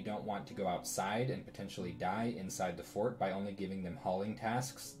units that you don't want to go outside and potentially die inside the fort by only giving them hauling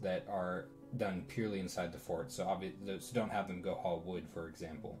tasks that are done purely inside the fort. So don't have them go haul wood, for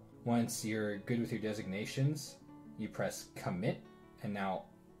example. Once you're good with your designations, you press commit, and now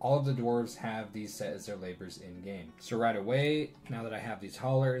all of the dwarves have these set as their labors in-game. So right away, now that I have these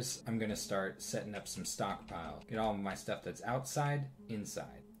haulers, I'm going to start setting up some stockpile. Get all of my stuff that's outside,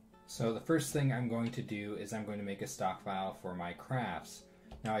 inside. So the first thing I'm going to do is I'm going to make a stockpile for my crafts.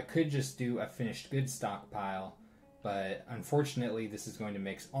 Now I could just do a finished goods stockpile, but unfortunately this is going to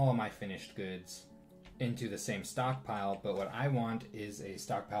mix all of my finished goods into the same stockpile, but what I want is a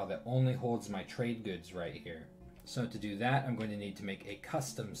stockpile that only holds my trade goods right here. So to do that, I'm going to need to make a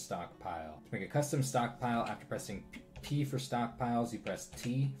custom stockpile. To make a custom stockpile, after pressing P for stockpiles, you press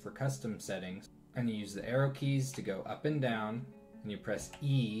T for custom settings, and you use the arrow keys to go up and down, and you press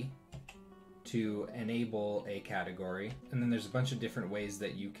E to enable a category, and then there's a bunch of different ways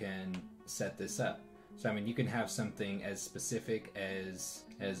that you can set this up. So I mean, you can have something as specific as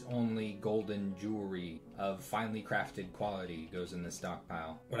only golden jewelry of finely crafted quality goes in the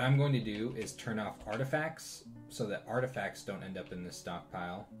stockpile. What I'm going to do is turn off artifacts so that artifacts don't end up in this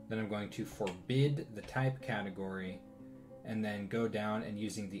stockpile. Then I'm going to forbid the type category and then go down and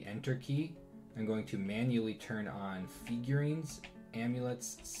using the enter key, I'm going to manually turn on figurines,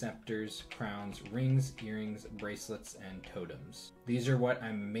 amulets, scepters, crowns, rings, earrings, bracelets, and totems. These are what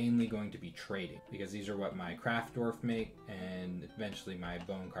I'm mainly going to be trading because these are what my craft dwarf make and eventually my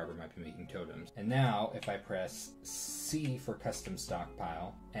bone carver might be making totems. And now if I press C for custom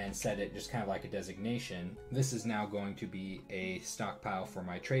stockpile and set it just kind of like a designation, this is now going to be a stockpile for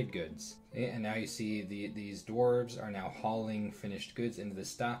my trade goods. And now you see these dwarves are now hauling finished goods into the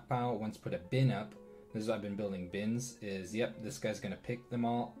stockpile. Once put a bin up, this is what I've been building bins, is, yep, this guy's going to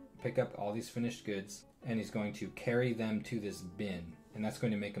pick up all these finished goods, and he's going to carry them to this bin. And that's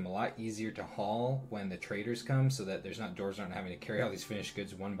going to make them a lot easier to haul when the traders come, so that dwarves aren't having to carry all these finished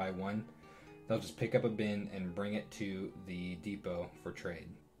goods one by one. They'll just pick up a bin and bring it to the depot for trade.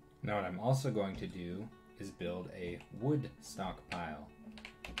 Now what I'm also going to do is build a wood stockpile.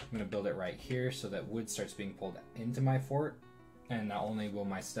 I'm going to build it right here so that wood starts being pulled into my fort. And not only will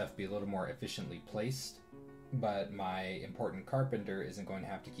my stuff be a little more efficiently placed, but my important carpenter isn't going to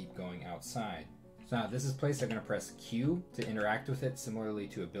have to keep going outside. So now this is placed, I'm going to press Q to interact with it similarly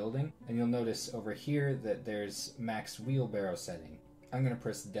to a building. And you'll notice over here that there's max wheelbarrow setting. I'm going to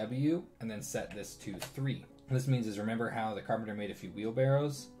press W and then set this to 3. What this means is, remember how the carpenter made a few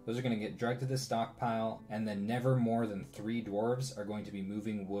wheelbarrows? Those are going to get dragged to this stockpile, and then never more than 3 dwarves are going to be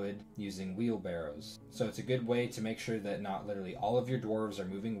moving wood using wheelbarrows. So it's a good way to make sure that not literally all of your dwarves are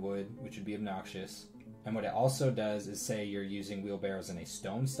moving wood, which would be obnoxious. And what it also does is, say you're using wheelbarrows in a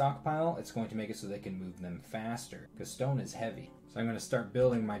stone stockpile, it's going to make it so they can move them faster, because stone is heavy. So I'm going to start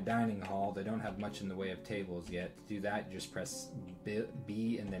building my dining hall. They don't have much in the way of tables yet. To do that, you just press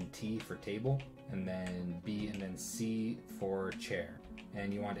B and then T for table, and then B and then C for chair.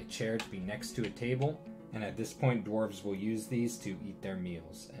 And you want a chair to be next to a table, and at this point dwarves will use these to eat their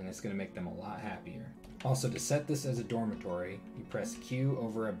meals, and it's going to make them a lot happier. Also, to set this as a dormitory, you press Q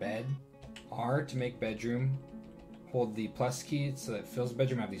over a bed, R to make bedroom, hold the plus key so that it fills the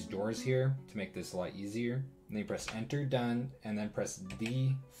bedroom. I have these doors here to make this a lot easier. And then you press enter, done, and then press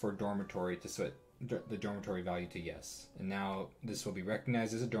D for dormitory to set the dormitory value to yes. And now this will be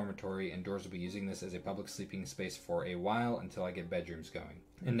recognized as a dormitory, and doors will be using this as a public sleeping space for a while until I get bedrooms going.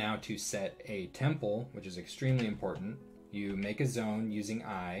 And now to set a temple, which is extremely important, you make a zone using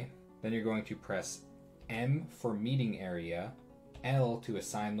I, then you're going to press M for meeting area, L to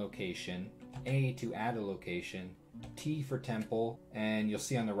assign location, A to add a location, T for temple, and you'll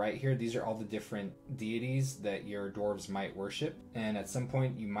see on the right here, these are all the different deities that your dwarves might worship, and at some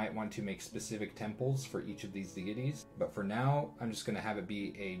point you might want to make specific temples for each of these deities, but for now I'm just going to have it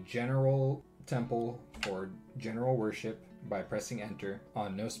be a general temple for general worship by pressing enter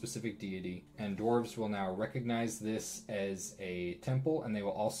on no specific deity, and dwarves will now recognize this as a temple, and they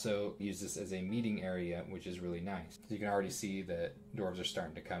will also use this as a meeting area, which is really nice. So you can already see that dwarves are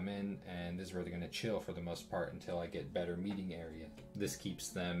starting to come in, and this is where they're going to chill for the most part until I get better meeting area. This keeps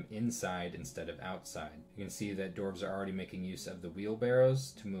them inside instead of outside. You can see that dwarves are already making use of the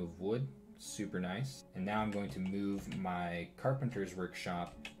wheelbarrows to move wood. Super nice. And now I'm going to move my carpenter's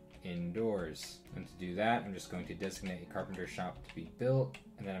workshop indoors, and to do that I'm just going to designate a carpenter shop to be built,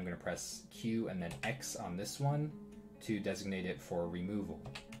 and then I'm going to press Q and then X on this one to designate it for removal.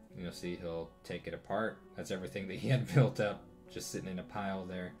 And you'll see he'll take it apart. That's everything that he had built up just sitting in a pile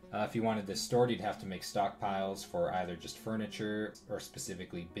there. If you wanted this stored, you'd have to make stockpiles for either just furniture or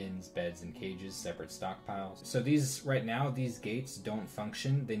specifically bins, beds, and cages, separate stockpiles. So these, right now, these gates don't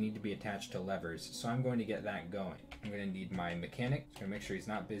function. They need to be attached to levers. So I'm going to get that going. I'm going to need my mechanic. I'm going to make sure he's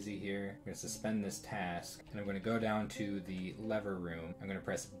not busy here. I'm going to suspend this task, and I'm going to go down to the lever room. I'm going to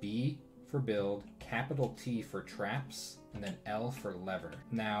press B for build, capital T for traps, and then L for lever.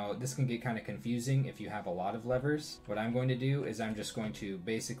 Now, this can get kind of confusing if you have a lot of levers. What I'm going to do is I'm just going to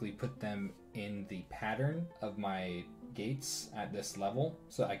basically put them in the pattern of my gates at this level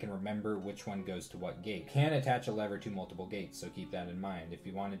so I can remember which one goes to what gate. You can attach a lever to multiple gates, so keep that in mind. If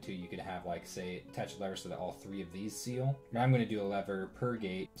you wanted to, you could have, like, say, attach a lever so that all three of these seal. But I'm going to do a lever per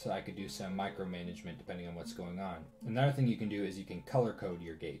gate so I could do some micromanagement depending on what's going on. Another thing you can do is you can color code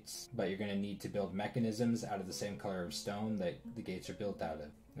your gates, but you're going to need to build mechanisms out of the same color of stone that the gates are built out of.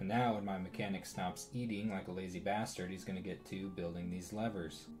 And now when my mechanic stops eating like a lazy bastard, he's going to get to building these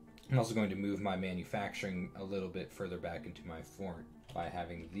levers. I'm also going to move my manufacturing a little bit further back into my fort by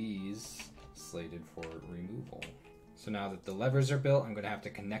having these slated for removal. So now that the levers are built, I'm going to have to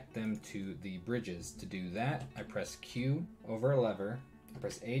connect them to the bridges. To do that, I press Q over a lever, I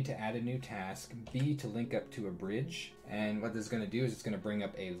press A to add a new task, B to link up to a bridge, and what this is going to do is it's going to bring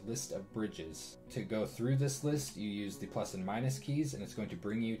up a list of bridges. To go through this list, you use the plus and minus keys, and it's going to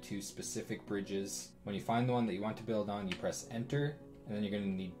bring you to specific bridges. When you find the one that you want to build on, you press enter, and then you're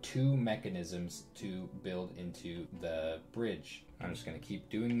going to need two mechanisms to build into the bridge. I'm just going to keep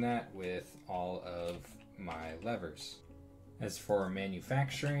doing that with all of my levers. As for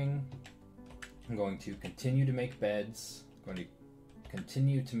manufacturing, I'm going to continue to make beds, I'm going to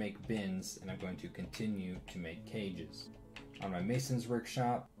continue to make bins, and I'm going to continue to make cages. On my mason's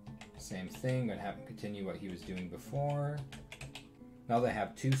workshop, same thing, I'm going to have him continue what he was doing before. Now that I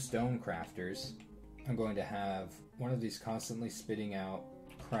have two stone crafters, I'm going to have one of these constantly spitting out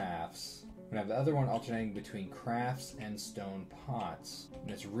crafts. I'm going to have the other one alternating between crafts and stone pots. And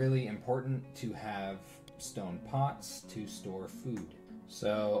it's really important to have stone pots to store food.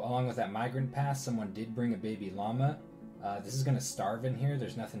 So along with that migrant pass, someone did bring a baby llama. This is going to starve in here.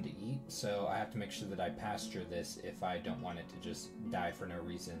 There's nothing to eat, so I have to make sure that I pasture this if I don't want it to just die for no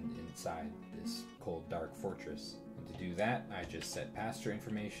reason inside this cold, dark fortress. And to do that, I just set pasture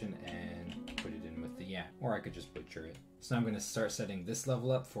information and put it in with the yak, or I could just butcher it. So now I'm going to start setting this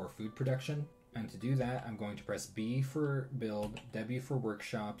level up for food production, and to do that, I'm going to press B for build, W for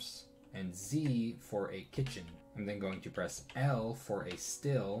workshops, and Z for a kitchen. I'm then going to press L for a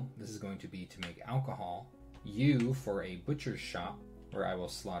still. This is going to be to make alcohol. U for a butcher's shop, where I will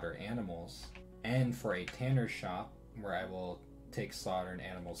slaughter animals. N for a tanner's shop, where I will take slaughtered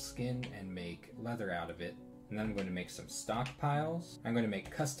animal's skin and make leather out of it. And then I'm going to make some stockpiles. I'm going to make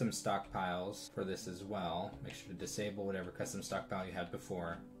custom stockpiles for this as well. Make sure to disable whatever custom stockpile you had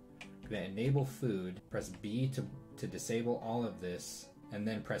before. I'm going to enable food. Press B to disable all of this, and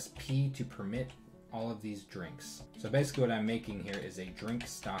then press P to permit all of these drinks. So basically what I'm making here is a drink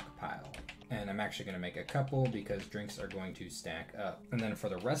stockpile. And I'm actually going to make a couple because drinks are going to stack up. And then for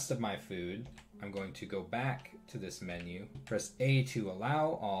the rest of my food, I'm going to go back to this menu, press A to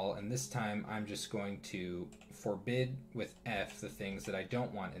allow all, and this time I'm just going to forbid with F the things that I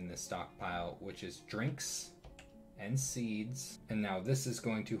don't want in this stockpile, which is drinks and seeds. And now this is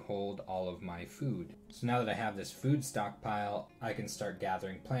going to hold all of my food. So now that I have this food stockpile, I can start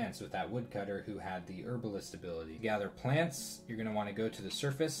gathering plants with that woodcutter who had the herbalist ability. To gather plants, you're going to want to go to the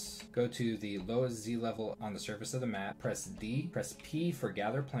surface, go to the lowest Z level on the surface of the map, press D, press P for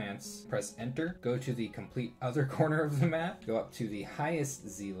gather plants, press enter, go to the complete other corner of the map, go up to the highest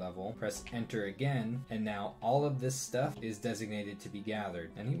Z level, press enter again, and now all of this stuff is designated to be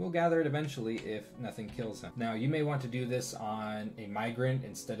gathered. And he will gather it eventually if nothing kills him. Now you may want to do this on a migrant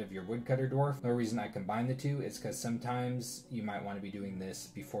instead of your woodcutter dwarf. No reason I combine the two is because sometimes you might want to be doing this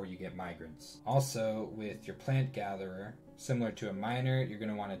before you get migrants. Also, with your plant gatherer, similar to a miner, you're going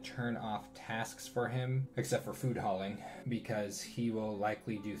to want to turn off tasks for him, except for food hauling, because he will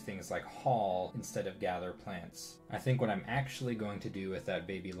likely do things like haul instead of gather plants. I think what I'm actually going to do with that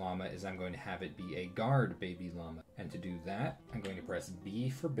baby llama is I'm going to have it be a guard baby llama. And to do that, I'm going to press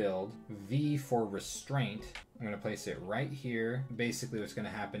B for build, V for restraint. I'm going to place it right here. Basically what's going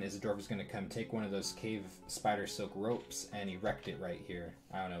to happen is the dwarf is going to come take one of those cave spider silk ropes and erect it right here.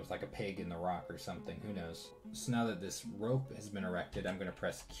 I don't know, it's like a peg in the rock or something, who knows. So now that this rope has been erected, I'm going to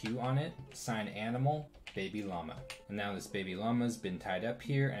press Q on it, assign animal, baby llama. And now this baby llama's been tied up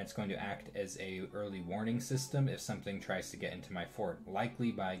here, and it's going to act as a early warning system if something tries to get into my fort,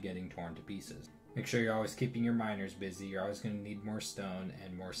 likely by getting torn to pieces. Make sure you're always keeping your miners busy. You're always going to need more stone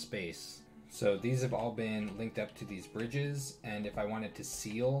and more space. So these have all been linked up to these bridges, and if I wanted to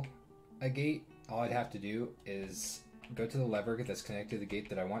seal a gate, all I'd have to do is go to the lever that's connected to the gate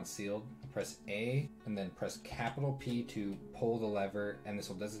that I want sealed, press A, and then press capital P to pull the lever, and this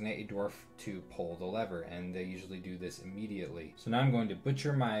will designate a dwarf to pull the lever, and they usually do this immediately. So now I'm going to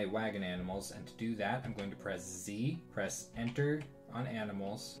butcher my wagon animals, and to do that, I'm going to press Z, press enter on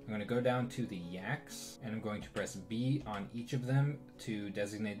animals. I'm going to go down to the yaks, and I'm going to press B on each of them to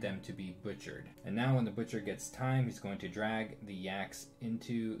designate them to be butchered. And now when the butcher gets time, he's going to drag the yaks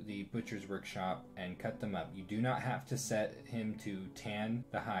into the butcher's workshop and cut them up. You do not have to set him to tan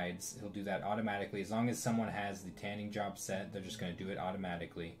the hides. He'll do that automatically. As long as someone has the tanning job set, they're just going to do it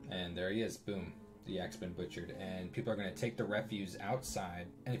automatically. And there he is, boom. The yak's been butchered, and people are going to take the refuse outside.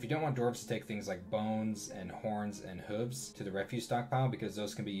 And if you don't want dwarves to take things like bones and horns and hooves to the refuse stockpile, because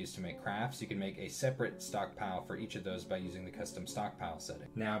those can be used to make crafts, you can make a separate stockpile for each of those by using the custom stockpile setting.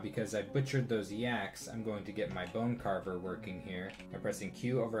 Now, because I butchered those yaks, I'm going to get my bone carver working here by pressing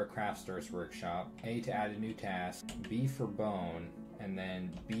Q over a craft store's workshop, A to add a new task, B for bone, and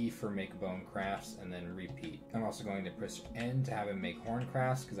then B for make bone crafts, and then repeat. I'm also going to press N to have him make horn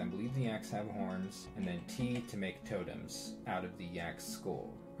crafts, because I believe the yaks have horns, and then T to make totems out of the yak's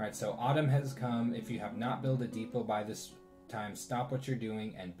skull. Alright, so autumn has come. If you have not built a depot by this time, stop what you're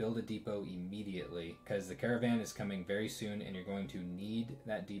doing and build a depot immediately, because the caravan is coming very soon, and you're going to need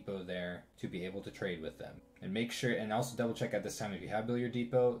that depot there to be able to trade with them. And make sure, and also double check at this time if you have built your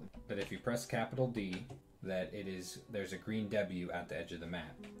depot, that if you press capital D, that there's a green W at the edge of the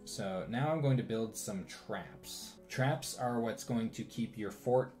map. So now I'm going to build some traps. Traps are what's going to keep your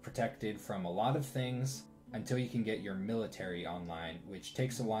fort protected from a lot of things until you can get your military online, which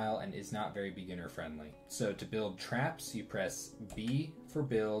takes a while and is not very beginner friendly. So to build traps, you press B for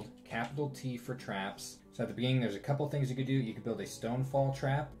build, capital T for traps. So at the beginning, there's a couple things you could do. You could build a stonefall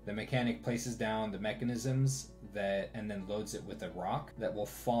trap. The mechanic places down the mechanisms and then loads it with a rock that will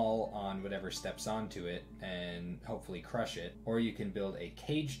fall on whatever steps onto it and hopefully crush it. Or you can build a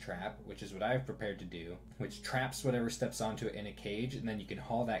cage trap, which is what I've prepared to do, which traps whatever steps onto it in a cage, and then you can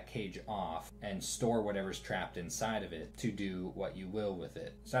haul that cage off and store whatever's trapped inside of it to do what you will with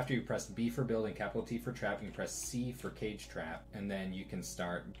it. So after you press B for build and capital T for trap, you can press C for cage trap, and then you can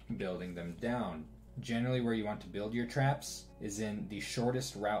start building them down. Generally, where you want to build your traps is in the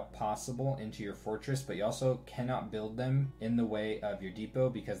shortest route possible into your fortress, but you also cannot build them in the way of your depot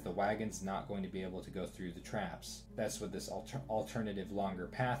because the wagon's not going to be able to go through the traps. That's what this alternative longer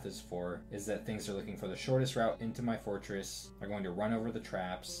path is for, is that things are looking for the shortest route into my fortress, are going to run over the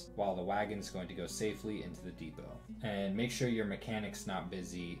traps, while the wagon's going to go safely into the depot. And make sure your mechanic's not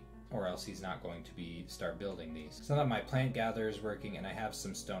busy, or else he's not going to start building these. So now that my plant gatherer is working and I have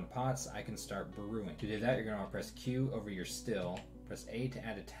some stone pots, I can start brewing. To do that, you're going to want to press Q over your still, press A to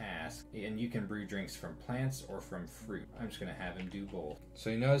add a task, and you can brew drinks from plants or from fruit. I'm just going to have him do both. So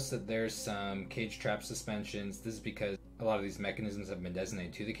you notice that there's some cage trap suspensions. This is because a lot of these mechanisms have been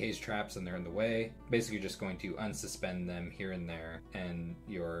designated to the cage traps and they're in the way. Basically, you're just going to unsuspend them here and there, and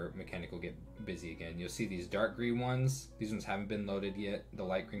your mechanic will get busy again. You'll see these dark green ones. These ones haven't been loaded yet. The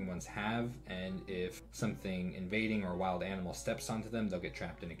light green ones have, and if something invading or a wild animal steps onto them, they'll get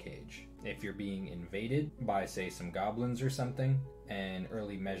trapped in a cage. If you're being invaded by, say, some goblins or something, an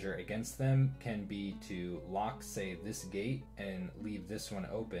early measure against them can be to lock, say, this gate and leave this one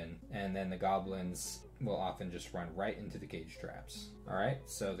open, and then the goblins will often just run right into the cage traps. Alright,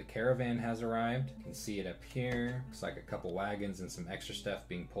 so the caravan has arrived. You can see it up here. Looks like a couple wagons and some extra stuff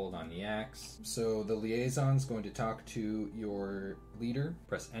being pulled on yaks. So the liaison's going to talk to your leader.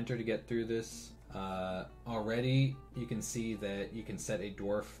 Press enter to get through this. Already you can see that you can set a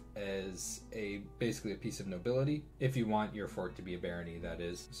dwarf as basically a piece of nobility if you want your fort to be a barony, that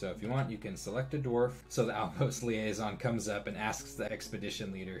is. So if you want, you can select a dwarf. So the outpost liaison comes up and asks the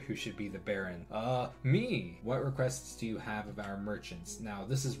expedition leader who should be the baron. Me. What requests do you have of our merchants? Now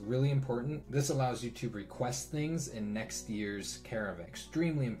this is really important. This allows you to request things in next year's caravan.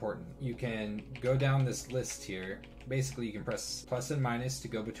 Extremely important. You can go down this list here. Basically, you can press plus and minus to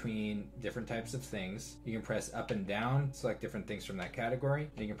go between different types of things. You can press up and down, select different things from that category.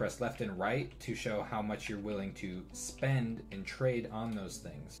 And you can press left and right to show how much you're willing to spend and trade on those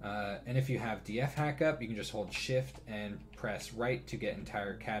things. And if you have DF hack up, you can just hold shift and press right to get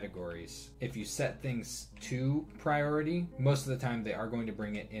entire categories. If you set things to priority, most of the time they are going to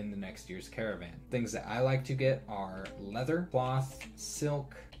bring it in the next year's caravan. Things that I like to get are leather, cloth,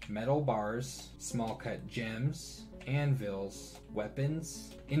 silk, metal bars, small cut gems, anvils,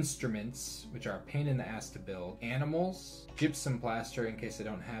 weapons, instruments, which are a pain in the ass to build, animals, gypsum plaster in case I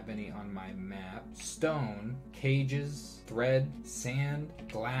don't have any on my map, stone, cages, thread, sand,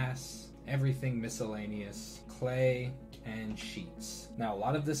 glass, everything miscellaneous, clay, and sheets. Now a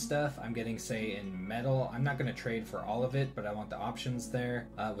lot of this stuff I'm getting, say, in metal. I'm not going to trade for all of it, but I want the options there.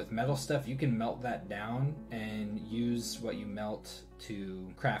 With metal stuff, you can melt that down and use what you melt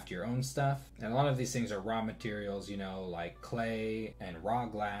to craft your own stuff. And a lot of these things are raw materials, you know, like clay and raw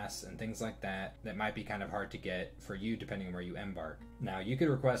glass and things like that might be kind of hard to get for you depending on where you embark. Now you could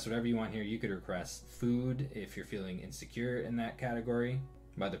request whatever you want here. You could request food if you're feeling insecure in that category,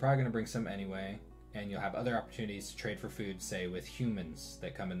 but they're probably going to bring some anyway. And you'll have other opportunities to trade for food, say with humans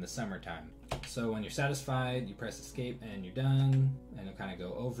that come in the summertime. So when you're satisfied, you press escape and you're done, and you'll kind of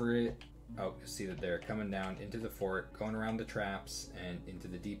go over it. Oh, you see that they're coming down into the fort, going around the traps, and into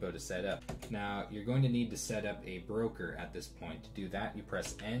the depot to set up. Now, you're going to need to set up a broker at this point. To do that, you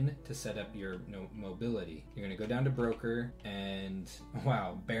press N to set up your mobility. You're going to go down to broker, and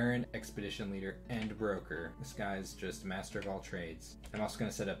wow, Baron, Expedition Leader, and Broker. This guy's just master of all trades. I'm also going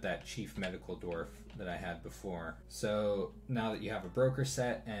to set up that Chief Medical Dwarf that I had before. So now that you have a broker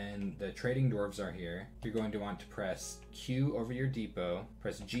set and the trading dwarves are here, you're going to want to press Q over your depot,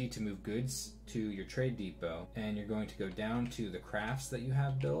 press G to move goods to your trade depot, and you're going to go down to the crafts that you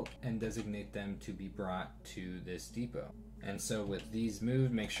have built and designate them to be brought to this depot. And so with these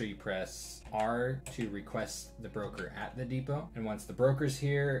moved, make sure you press R to request the broker at the depot. And once the broker's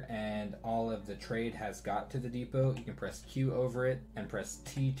here and all of the trade has got to the depot, you can press Q over it and press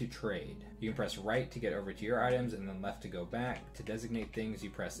T to trade. You can press right to get over to your items and then left to go back. To designate things,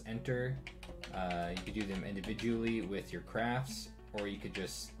 you press enter. You could do them individually with your crafts, or you could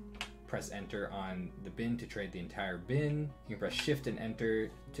just press enter on the bin to trade the entire bin. You can press shift and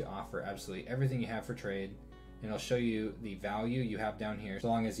enter to offer absolutely everything you have for trade. And it'll show you the value you have down here, so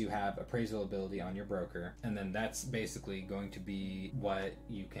long as you have appraisal ability on your broker. And then that's basically going to be what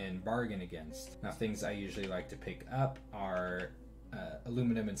you can bargain against. Now, things I usually like to pick up are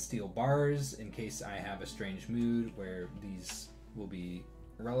aluminum and steel bars, in case I have a strange mood where these will be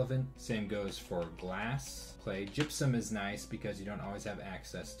relevant. Same goes for glass. Clay. Gypsum is nice because you don't always have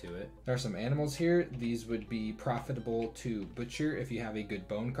access to it. There are some animals here. These would be profitable to butcher if you have a good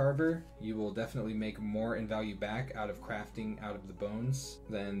bone carver. You will definitely make more in value back out of crafting out of the bones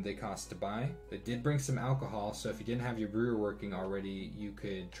than they cost to buy. They did bring some alcohol, so if you didn't have your brewer working already, you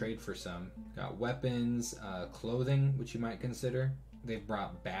could trade for some. Got weapons, clothing, which you might consider. They've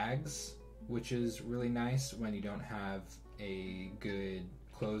brought bags, which is really nice when you don't have a good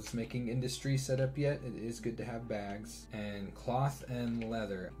clothes making industry set up yet. It is good to have bags. And cloth and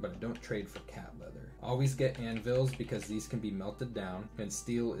leather, but don't trade for cat leather. Always get anvils because these can be melted down, and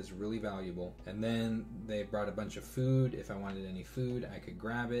steel is really valuable. And then they brought a bunch of food. If I wanted any food, I could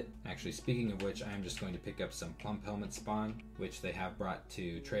grab it. Actually, speaking of which, I am just going to pick up some plump helmet spawn, which they have brought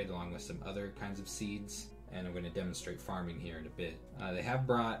to trade along with some other kinds of seeds. And I'm going to demonstrate farming here in a bit. They have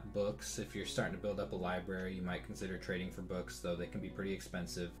brought books. If you're starting to build up a library, you might consider trading for books, though they can be pretty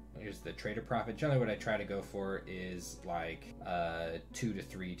expensive. Here's the trader profit. Generally what I try to go for is like 2 to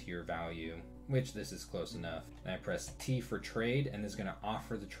 3 tier value, which this is close enough. And I press T for trade, and this is going to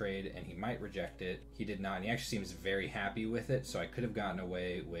offer the trade, and he might reject it. He did not, and he actually seems very happy with it, so I could have gotten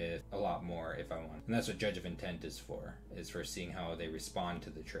away with a lot more if I wanted. And that's what Judge of Intent is for seeing how they respond to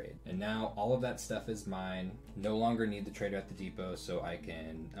the trade. And now all of that stuff is mine. No longer need the trader at the depot, so I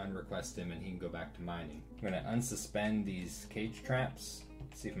can unrequest him and he can go back to mining. I'm going to unsuspend these cage traps,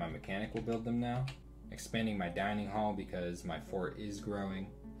 see if my mechanic will build them now. Expanding my dining hall because my fort is growing.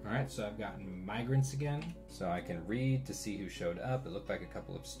 Alright, so I've gotten migrants again, so I can read to see who showed up. It looked like a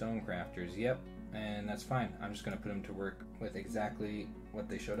couple of stone crafters. Yep, and that's fine. I'm just going to put them to work with exactly what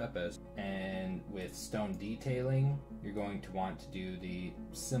they showed up as. And with stone detailing, you're going to want to do the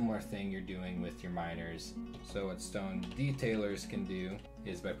similar thing you're doing with your miners. So what stone detailers can do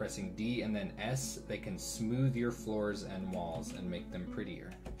is by pressing D and then S, they can smooth your floors and walls and make them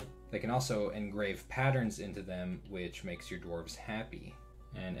prettier. They can also engrave patterns into them, which makes your dwarves happy.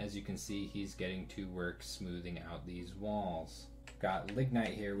 And as you can see, he's getting to work smoothing out these walls. Got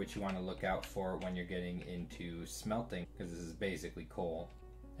lignite here, which you want to look out for when you're getting into smelting, because this is basically coal.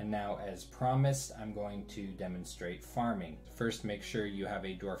 And now, as promised, I'm going to demonstrate farming. First, make sure you have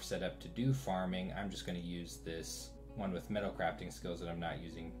a dwarf set up to do farming. I'm just going to use this one with metal crafting skills that I'm not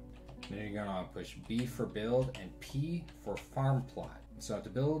using. Then you're going to want to push B for build and P for farm plot. So to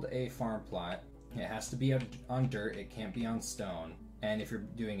build a farm plot, it has to be on dirt, it can't be on stone. And if you're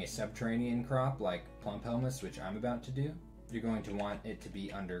doing a subterranean crop like plum helmets, which I'm about to do, you're going to want it to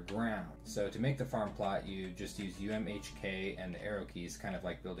be underground. So to make the farm plot, you just use UMHK and the arrow keys, kind of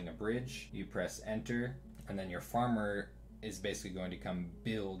like building a bridge. You press enter, and then your farmer is basically going to come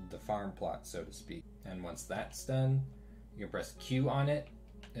build the farm plot, so to speak. And once that's done, you can press Q on it.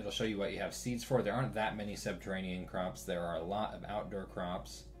 It'll show you what you have seeds for. There aren't that many subterranean crops. There are a lot of outdoor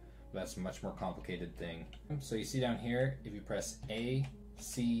crops. That's a much more complicated thing. So you see down here, if you press A,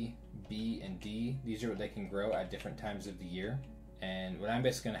 C, B, and D, these are what they can grow at different times of the year. And what I'm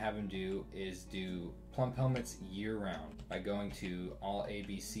basically going to have them do is do plum helmets year round by going to all A,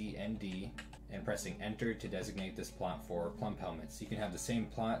 B, C, and D and pressing enter to designate this plot for plum helmets. You can have the same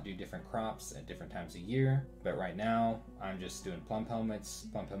plot, do different crops at different times of year, but right now I'm just doing plum helmets.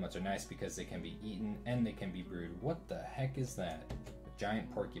 Plum helmets are nice because they can be eaten and they can be brewed. What the heck is that? A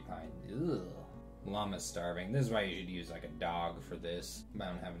giant porcupine. Ugh. Llama's starving. This is why you should use like a dog for this. I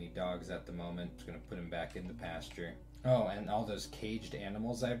don't have any dogs at the moment. Just gonna put him back in the pasture. Oh, and all those caged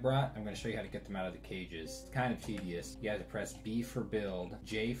animals I brought, I'm going to show you how to get them out of the cages. It's kind of tedious. You have to press B for build,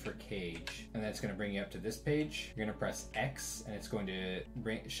 J for cage, and then it's going to bring you up to this page. You're going to press X, and it's going to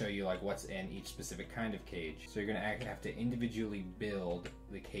show you like what's in each specific kind of cage. So you're going to have to individually build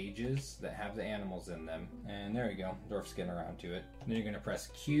the cages that have the animals in them. And there you go. Dwarf's getting around to it. And then you're going to press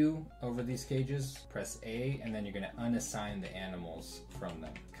Q over these cages, press A, and then you're going to unassign the animals from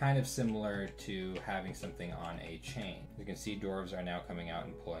them. Kind of similar to having something on a chain. You can see dwarves are now coming out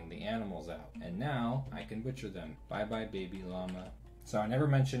and pulling the animals out. And now I can butcher them. Bye bye baby llama. So I never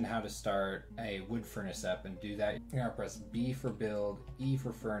mentioned how to start a wood furnace up, and do that. You're gonna press B for build, E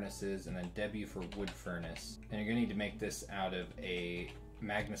for furnaces, and then W for wood furnace. And you're gonna need to make this out of a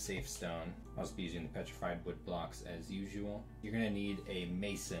magma-safe stone. I'll just be using the petrified wood blocks as usual. You're gonna need a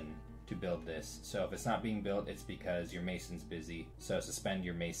mason to build this. So if it's not being built, it's because your mason's busy. So suspend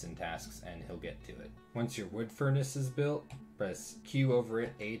your mason tasks and he'll get to it. Once your wood furnace is built, press Q over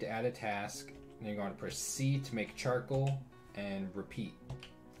it, A to add a task, and you're going to press C to make charcoal, and repeat.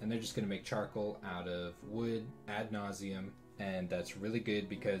 And they're just going to make charcoal out of wood ad nauseum, and that's really good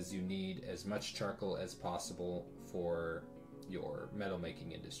because you need as much charcoal as possible for your metal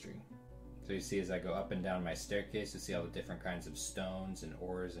making industry. So you see as I go up and down my staircase, you see all the different kinds of stones and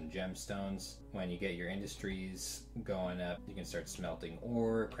ores and gemstones. When you get your industries going up, you can start smelting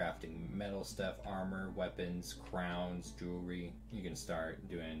ore, crafting metal stuff, armor, weapons, crowns, jewelry. You can start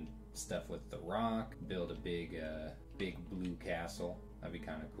doing stuff with the rock, build a big blue castle. That'd be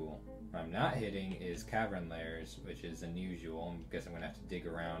kind of cool. What I'm not hitting is cavern layers, which is unusual. I guess I'm going to have to dig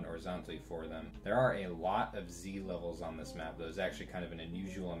around horizontally for them. There are a lot of Z levels on this map. There's actually kind of an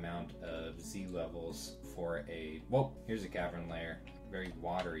unusual amount of Z levels for a... Whoa, here's a cavern layer. Very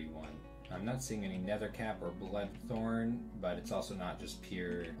watery one. I'm not seeing any nether cap or bloodthorn, but it's also not just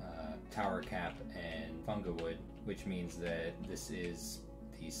pure tower cap and fungawood, which means that this is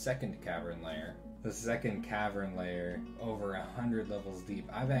the second cavern layer. The second cavern layer, over 100 levels deep.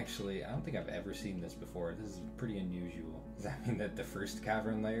 I don't think I've ever seen this before. This is pretty unusual. Does that mean that the first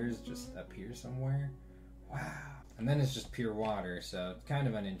cavern layers just appear somewhere? Wow. And then it's just pure water, so it's kind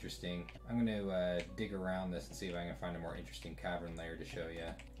of uninteresting. I'm going to dig around this and see if I can find a more interesting cavern layer to show you.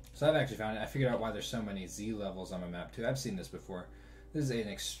 So I've actually found it. I figured out why there's so many Z levels on my map too. I've seen this before. This is an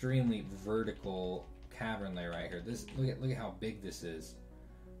extremely vertical cavern layer right here. Look at how big this is.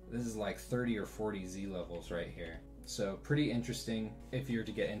 This is like 30 or 40 Z levels right here. So pretty interesting. If you're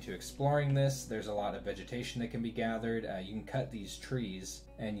to get into exploring this, there's a lot of vegetation that can be gathered. You can cut these trees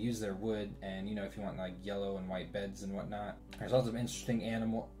and use their wood, and if you want like yellow and white beds and whatnot. There's lots of interesting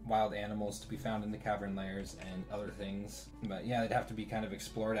wild animals to be found in the cavern layers and other things. But yeah, they'd have to be kind of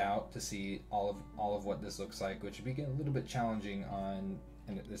explored out to see all of what this looks like, which would be a little bit challenging on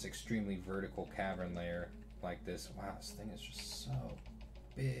this extremely vertical cavern layer like this. Wow, this thing is just so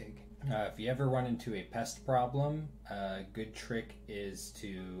big. If you ever run into a pest problem, a good trick is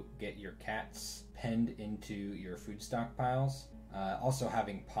to get your cats penned into your food stockpiles. Also,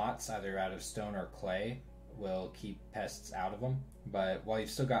 having pots either out of stone or clay will keep pests out of them. But while you've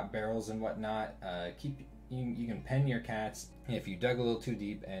still got barrels and whatnot, you can pen your cats if you dug a little too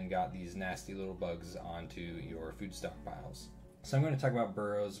deep and got these nasty little bugs onto your food stockpiles. So I'm going to talk about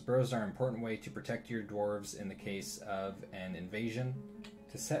burrows. Burrows are an important way to protect your dwarves in the case of an invasion.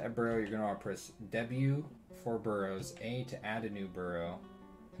 To set a burrow, you're going to want to press W for burrows, A to add a new burrow,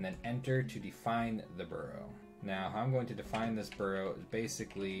 and then Enter to define the burrow. Now, how I'm going to define this burrow is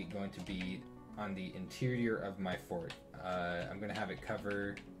basically going to be on the interior of my fort. I'm going to have it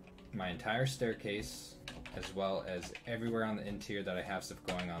cover my entire staircase, as well as everywhere on the interior that I have stuff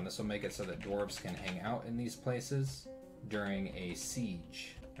going on. This will make it so that dwarves can hang out in these places during a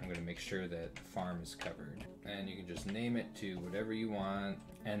siege. I'm going to make sure that the farm is covered. And you can just name it to whatever you want.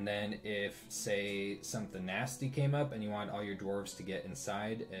 And then if, say, something nasty came up and you want all your dwarves to get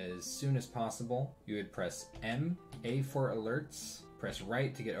inside as soon as possible, you would press M, A for alerts, press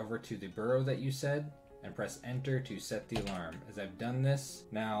right to get over to the burrow that you said, and press enter to set the alarm. As I've done this,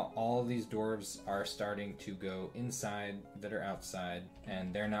 now all of these dwarves are starting to go inside that are outside,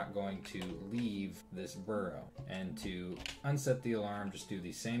 and they're not going to leave this burrow. And to unset the alarm, just do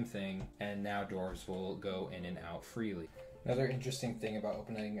the same thing, and now dwarves will go in and out freely. Another interesting thing about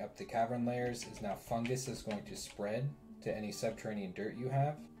opening up the cavern layers is now fungus is going to spread to any subterranean dirt you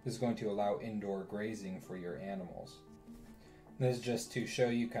have. This is going to allow indoor grazing for your animals. This is just to show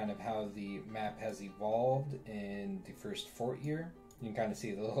you kind of how the map has evolved in the first fort year. You can kind of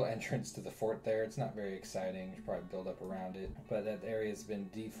see the little entrance to the fort there. It's not very exciting. You should probably build up around it. But that area has been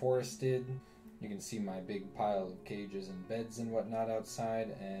deforested. You can see my big pile of cages and beds and whatnot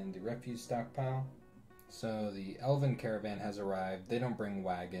outside, and the refuse stockpile. So the elven caravan has arrived. They don't bring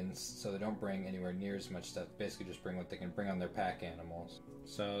wagons, so they don't bring anywhere near as much stuff. Basically just bring what they can bring on their pack animals.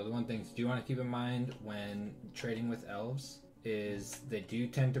 So the one thing you want to keep in mind when trading with elves is they do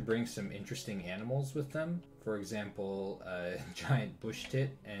tend to bring some interesting animals with them. For example, a giant bush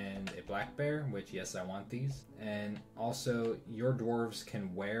tit and a black bear, which yes, I want these. And also, your dwarves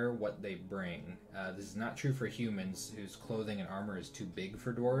can wear what they bring. This is not true for humans whose clothing and armor is too big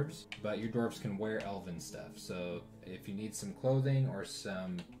for dwarves, but your dwarves can wear elven stuff. So if you need some clothing or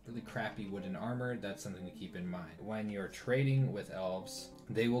some really crappy wooden armor, that's something to keep in mind. When you're trading with elves,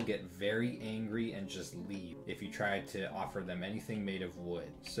 they will get very angry and just leave if you try to offer them anything made of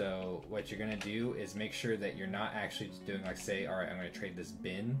wood. So what you're going to do is make sure that you're not actually just doing like, say, all right, I'm going to trade this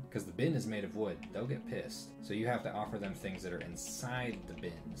bin, because the bin is made of wood. They'll get pissed. So you have to offer them things that are inside the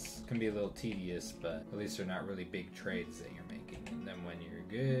bins. It can be a little tedious, but at least they're not really big trades that you're making. And then when you're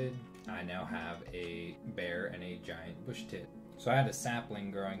good, I now have a bear and a giant bush tit. So I had a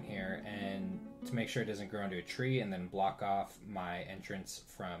sapling growing here, and to make sure it doesn't grow into a tree and then block off my entrance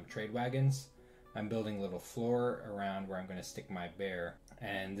from trade wagons, I'm building a little floor around where I'm going to stick my bear,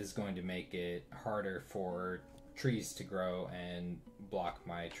 and this is going to make it harder for trees to grow and block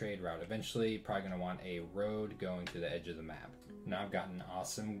my trade route. Eventually, probably going to want a road going to the edge of the map. Now I've got an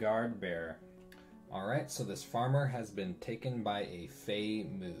awesome guard bear. Alright, so this farmer has been taken by a fey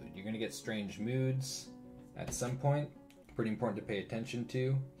mood. You're going to get strange moods at some point. Pretty important to pay attention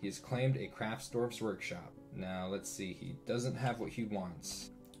to. He's claimed a craftsdwarf's workshop. Now let's see, he doesn't have what he wants.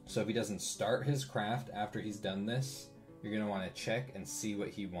 So if he doesn't start his craft after he's done this, you're going to want to check and see what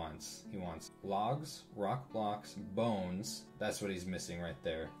he wants. He wants logs, rock blocks, bones. That's what he's missing right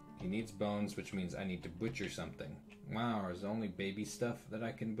there. He needs bones, which means I need to butcher something. Wow, there's only baby stuff that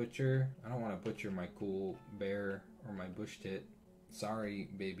I can butcher. I don't want to butcher my cool bear or my bush tit. Sorry,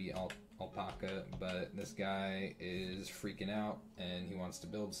 baby alpaca, but this guy is freaking out and he wants to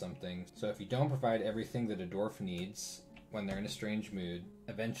build something. So if you don't provide everything that a dwarf needs when they're in a strange mood,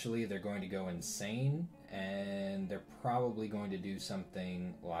 eventually they're going to go insane, and they're probably going to do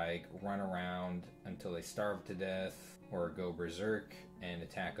something like run around until they starve to death or go berserk and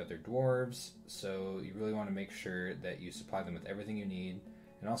attack other dwarves. So you really want to make sure that you supply them with everything you need,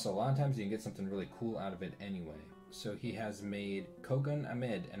 and also a lot of times you can get something really cool out of it anyway. So he has made Kogan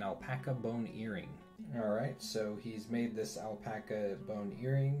Ahmed an alpaca bone earring. Alright, so he's made this alpaca bone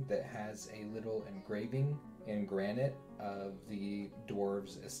earring that has a little engraving in granite of the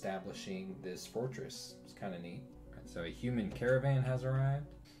dwarves establishing this fortress. It's kind of neat. Right, so a human caravan has arrived,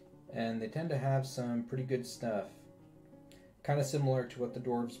 and they tend to have some pretty good stuff. Kind of similar to what the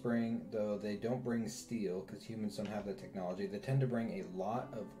dwarves bring, though they don't bring steel because humans don't have the technology. They tend to bring a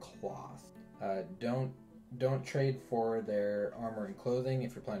lot of cloth. Don't trade for their armor and clothing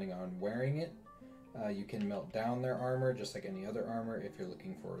if you're planning on wearing it. You can melt down their armor just like any other armor if you're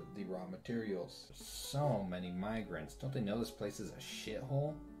looking for the raw materials. So many migrants. Don't they know this place is a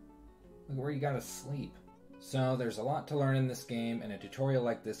shithole? Look where you gotta sleep. So there's a lot to learn in this game, and a tutorial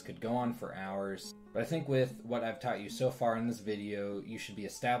like this could go on for hours. But I think with what I've taught you so far in this video, you should be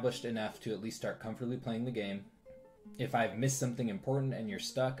established enough to at least start comfortably playing the game. If I've missed something important and you're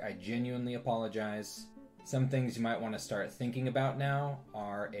stuck, I genuinely apologize. Some things you might want to start thinking about now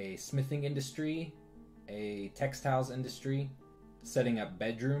are a smithing industry, a textiles industry, setting up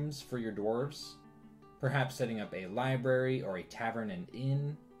bedrooms for your dwarves, perhaps setting up a library or a tavern and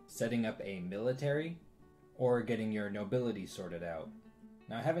inn, setting up a military, or getting your nobility sorted out.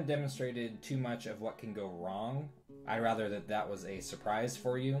 Now, I haven't demonstrated too much of what can go wrong. I'd rather that was a surprise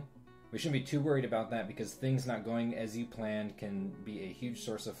for you. We shouldn't be too worried about that because things not going as you planned can be a huge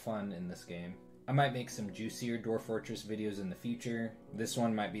source of fun in this game. I might make some juicier Dwarf Fortress videos in the future. This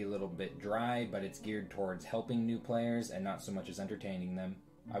one might be a little bit dry, but it's geared towards helping new players and not so much as entertaining them.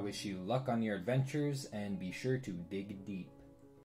 I wish you luck on your adventures, and be sure to dig deep.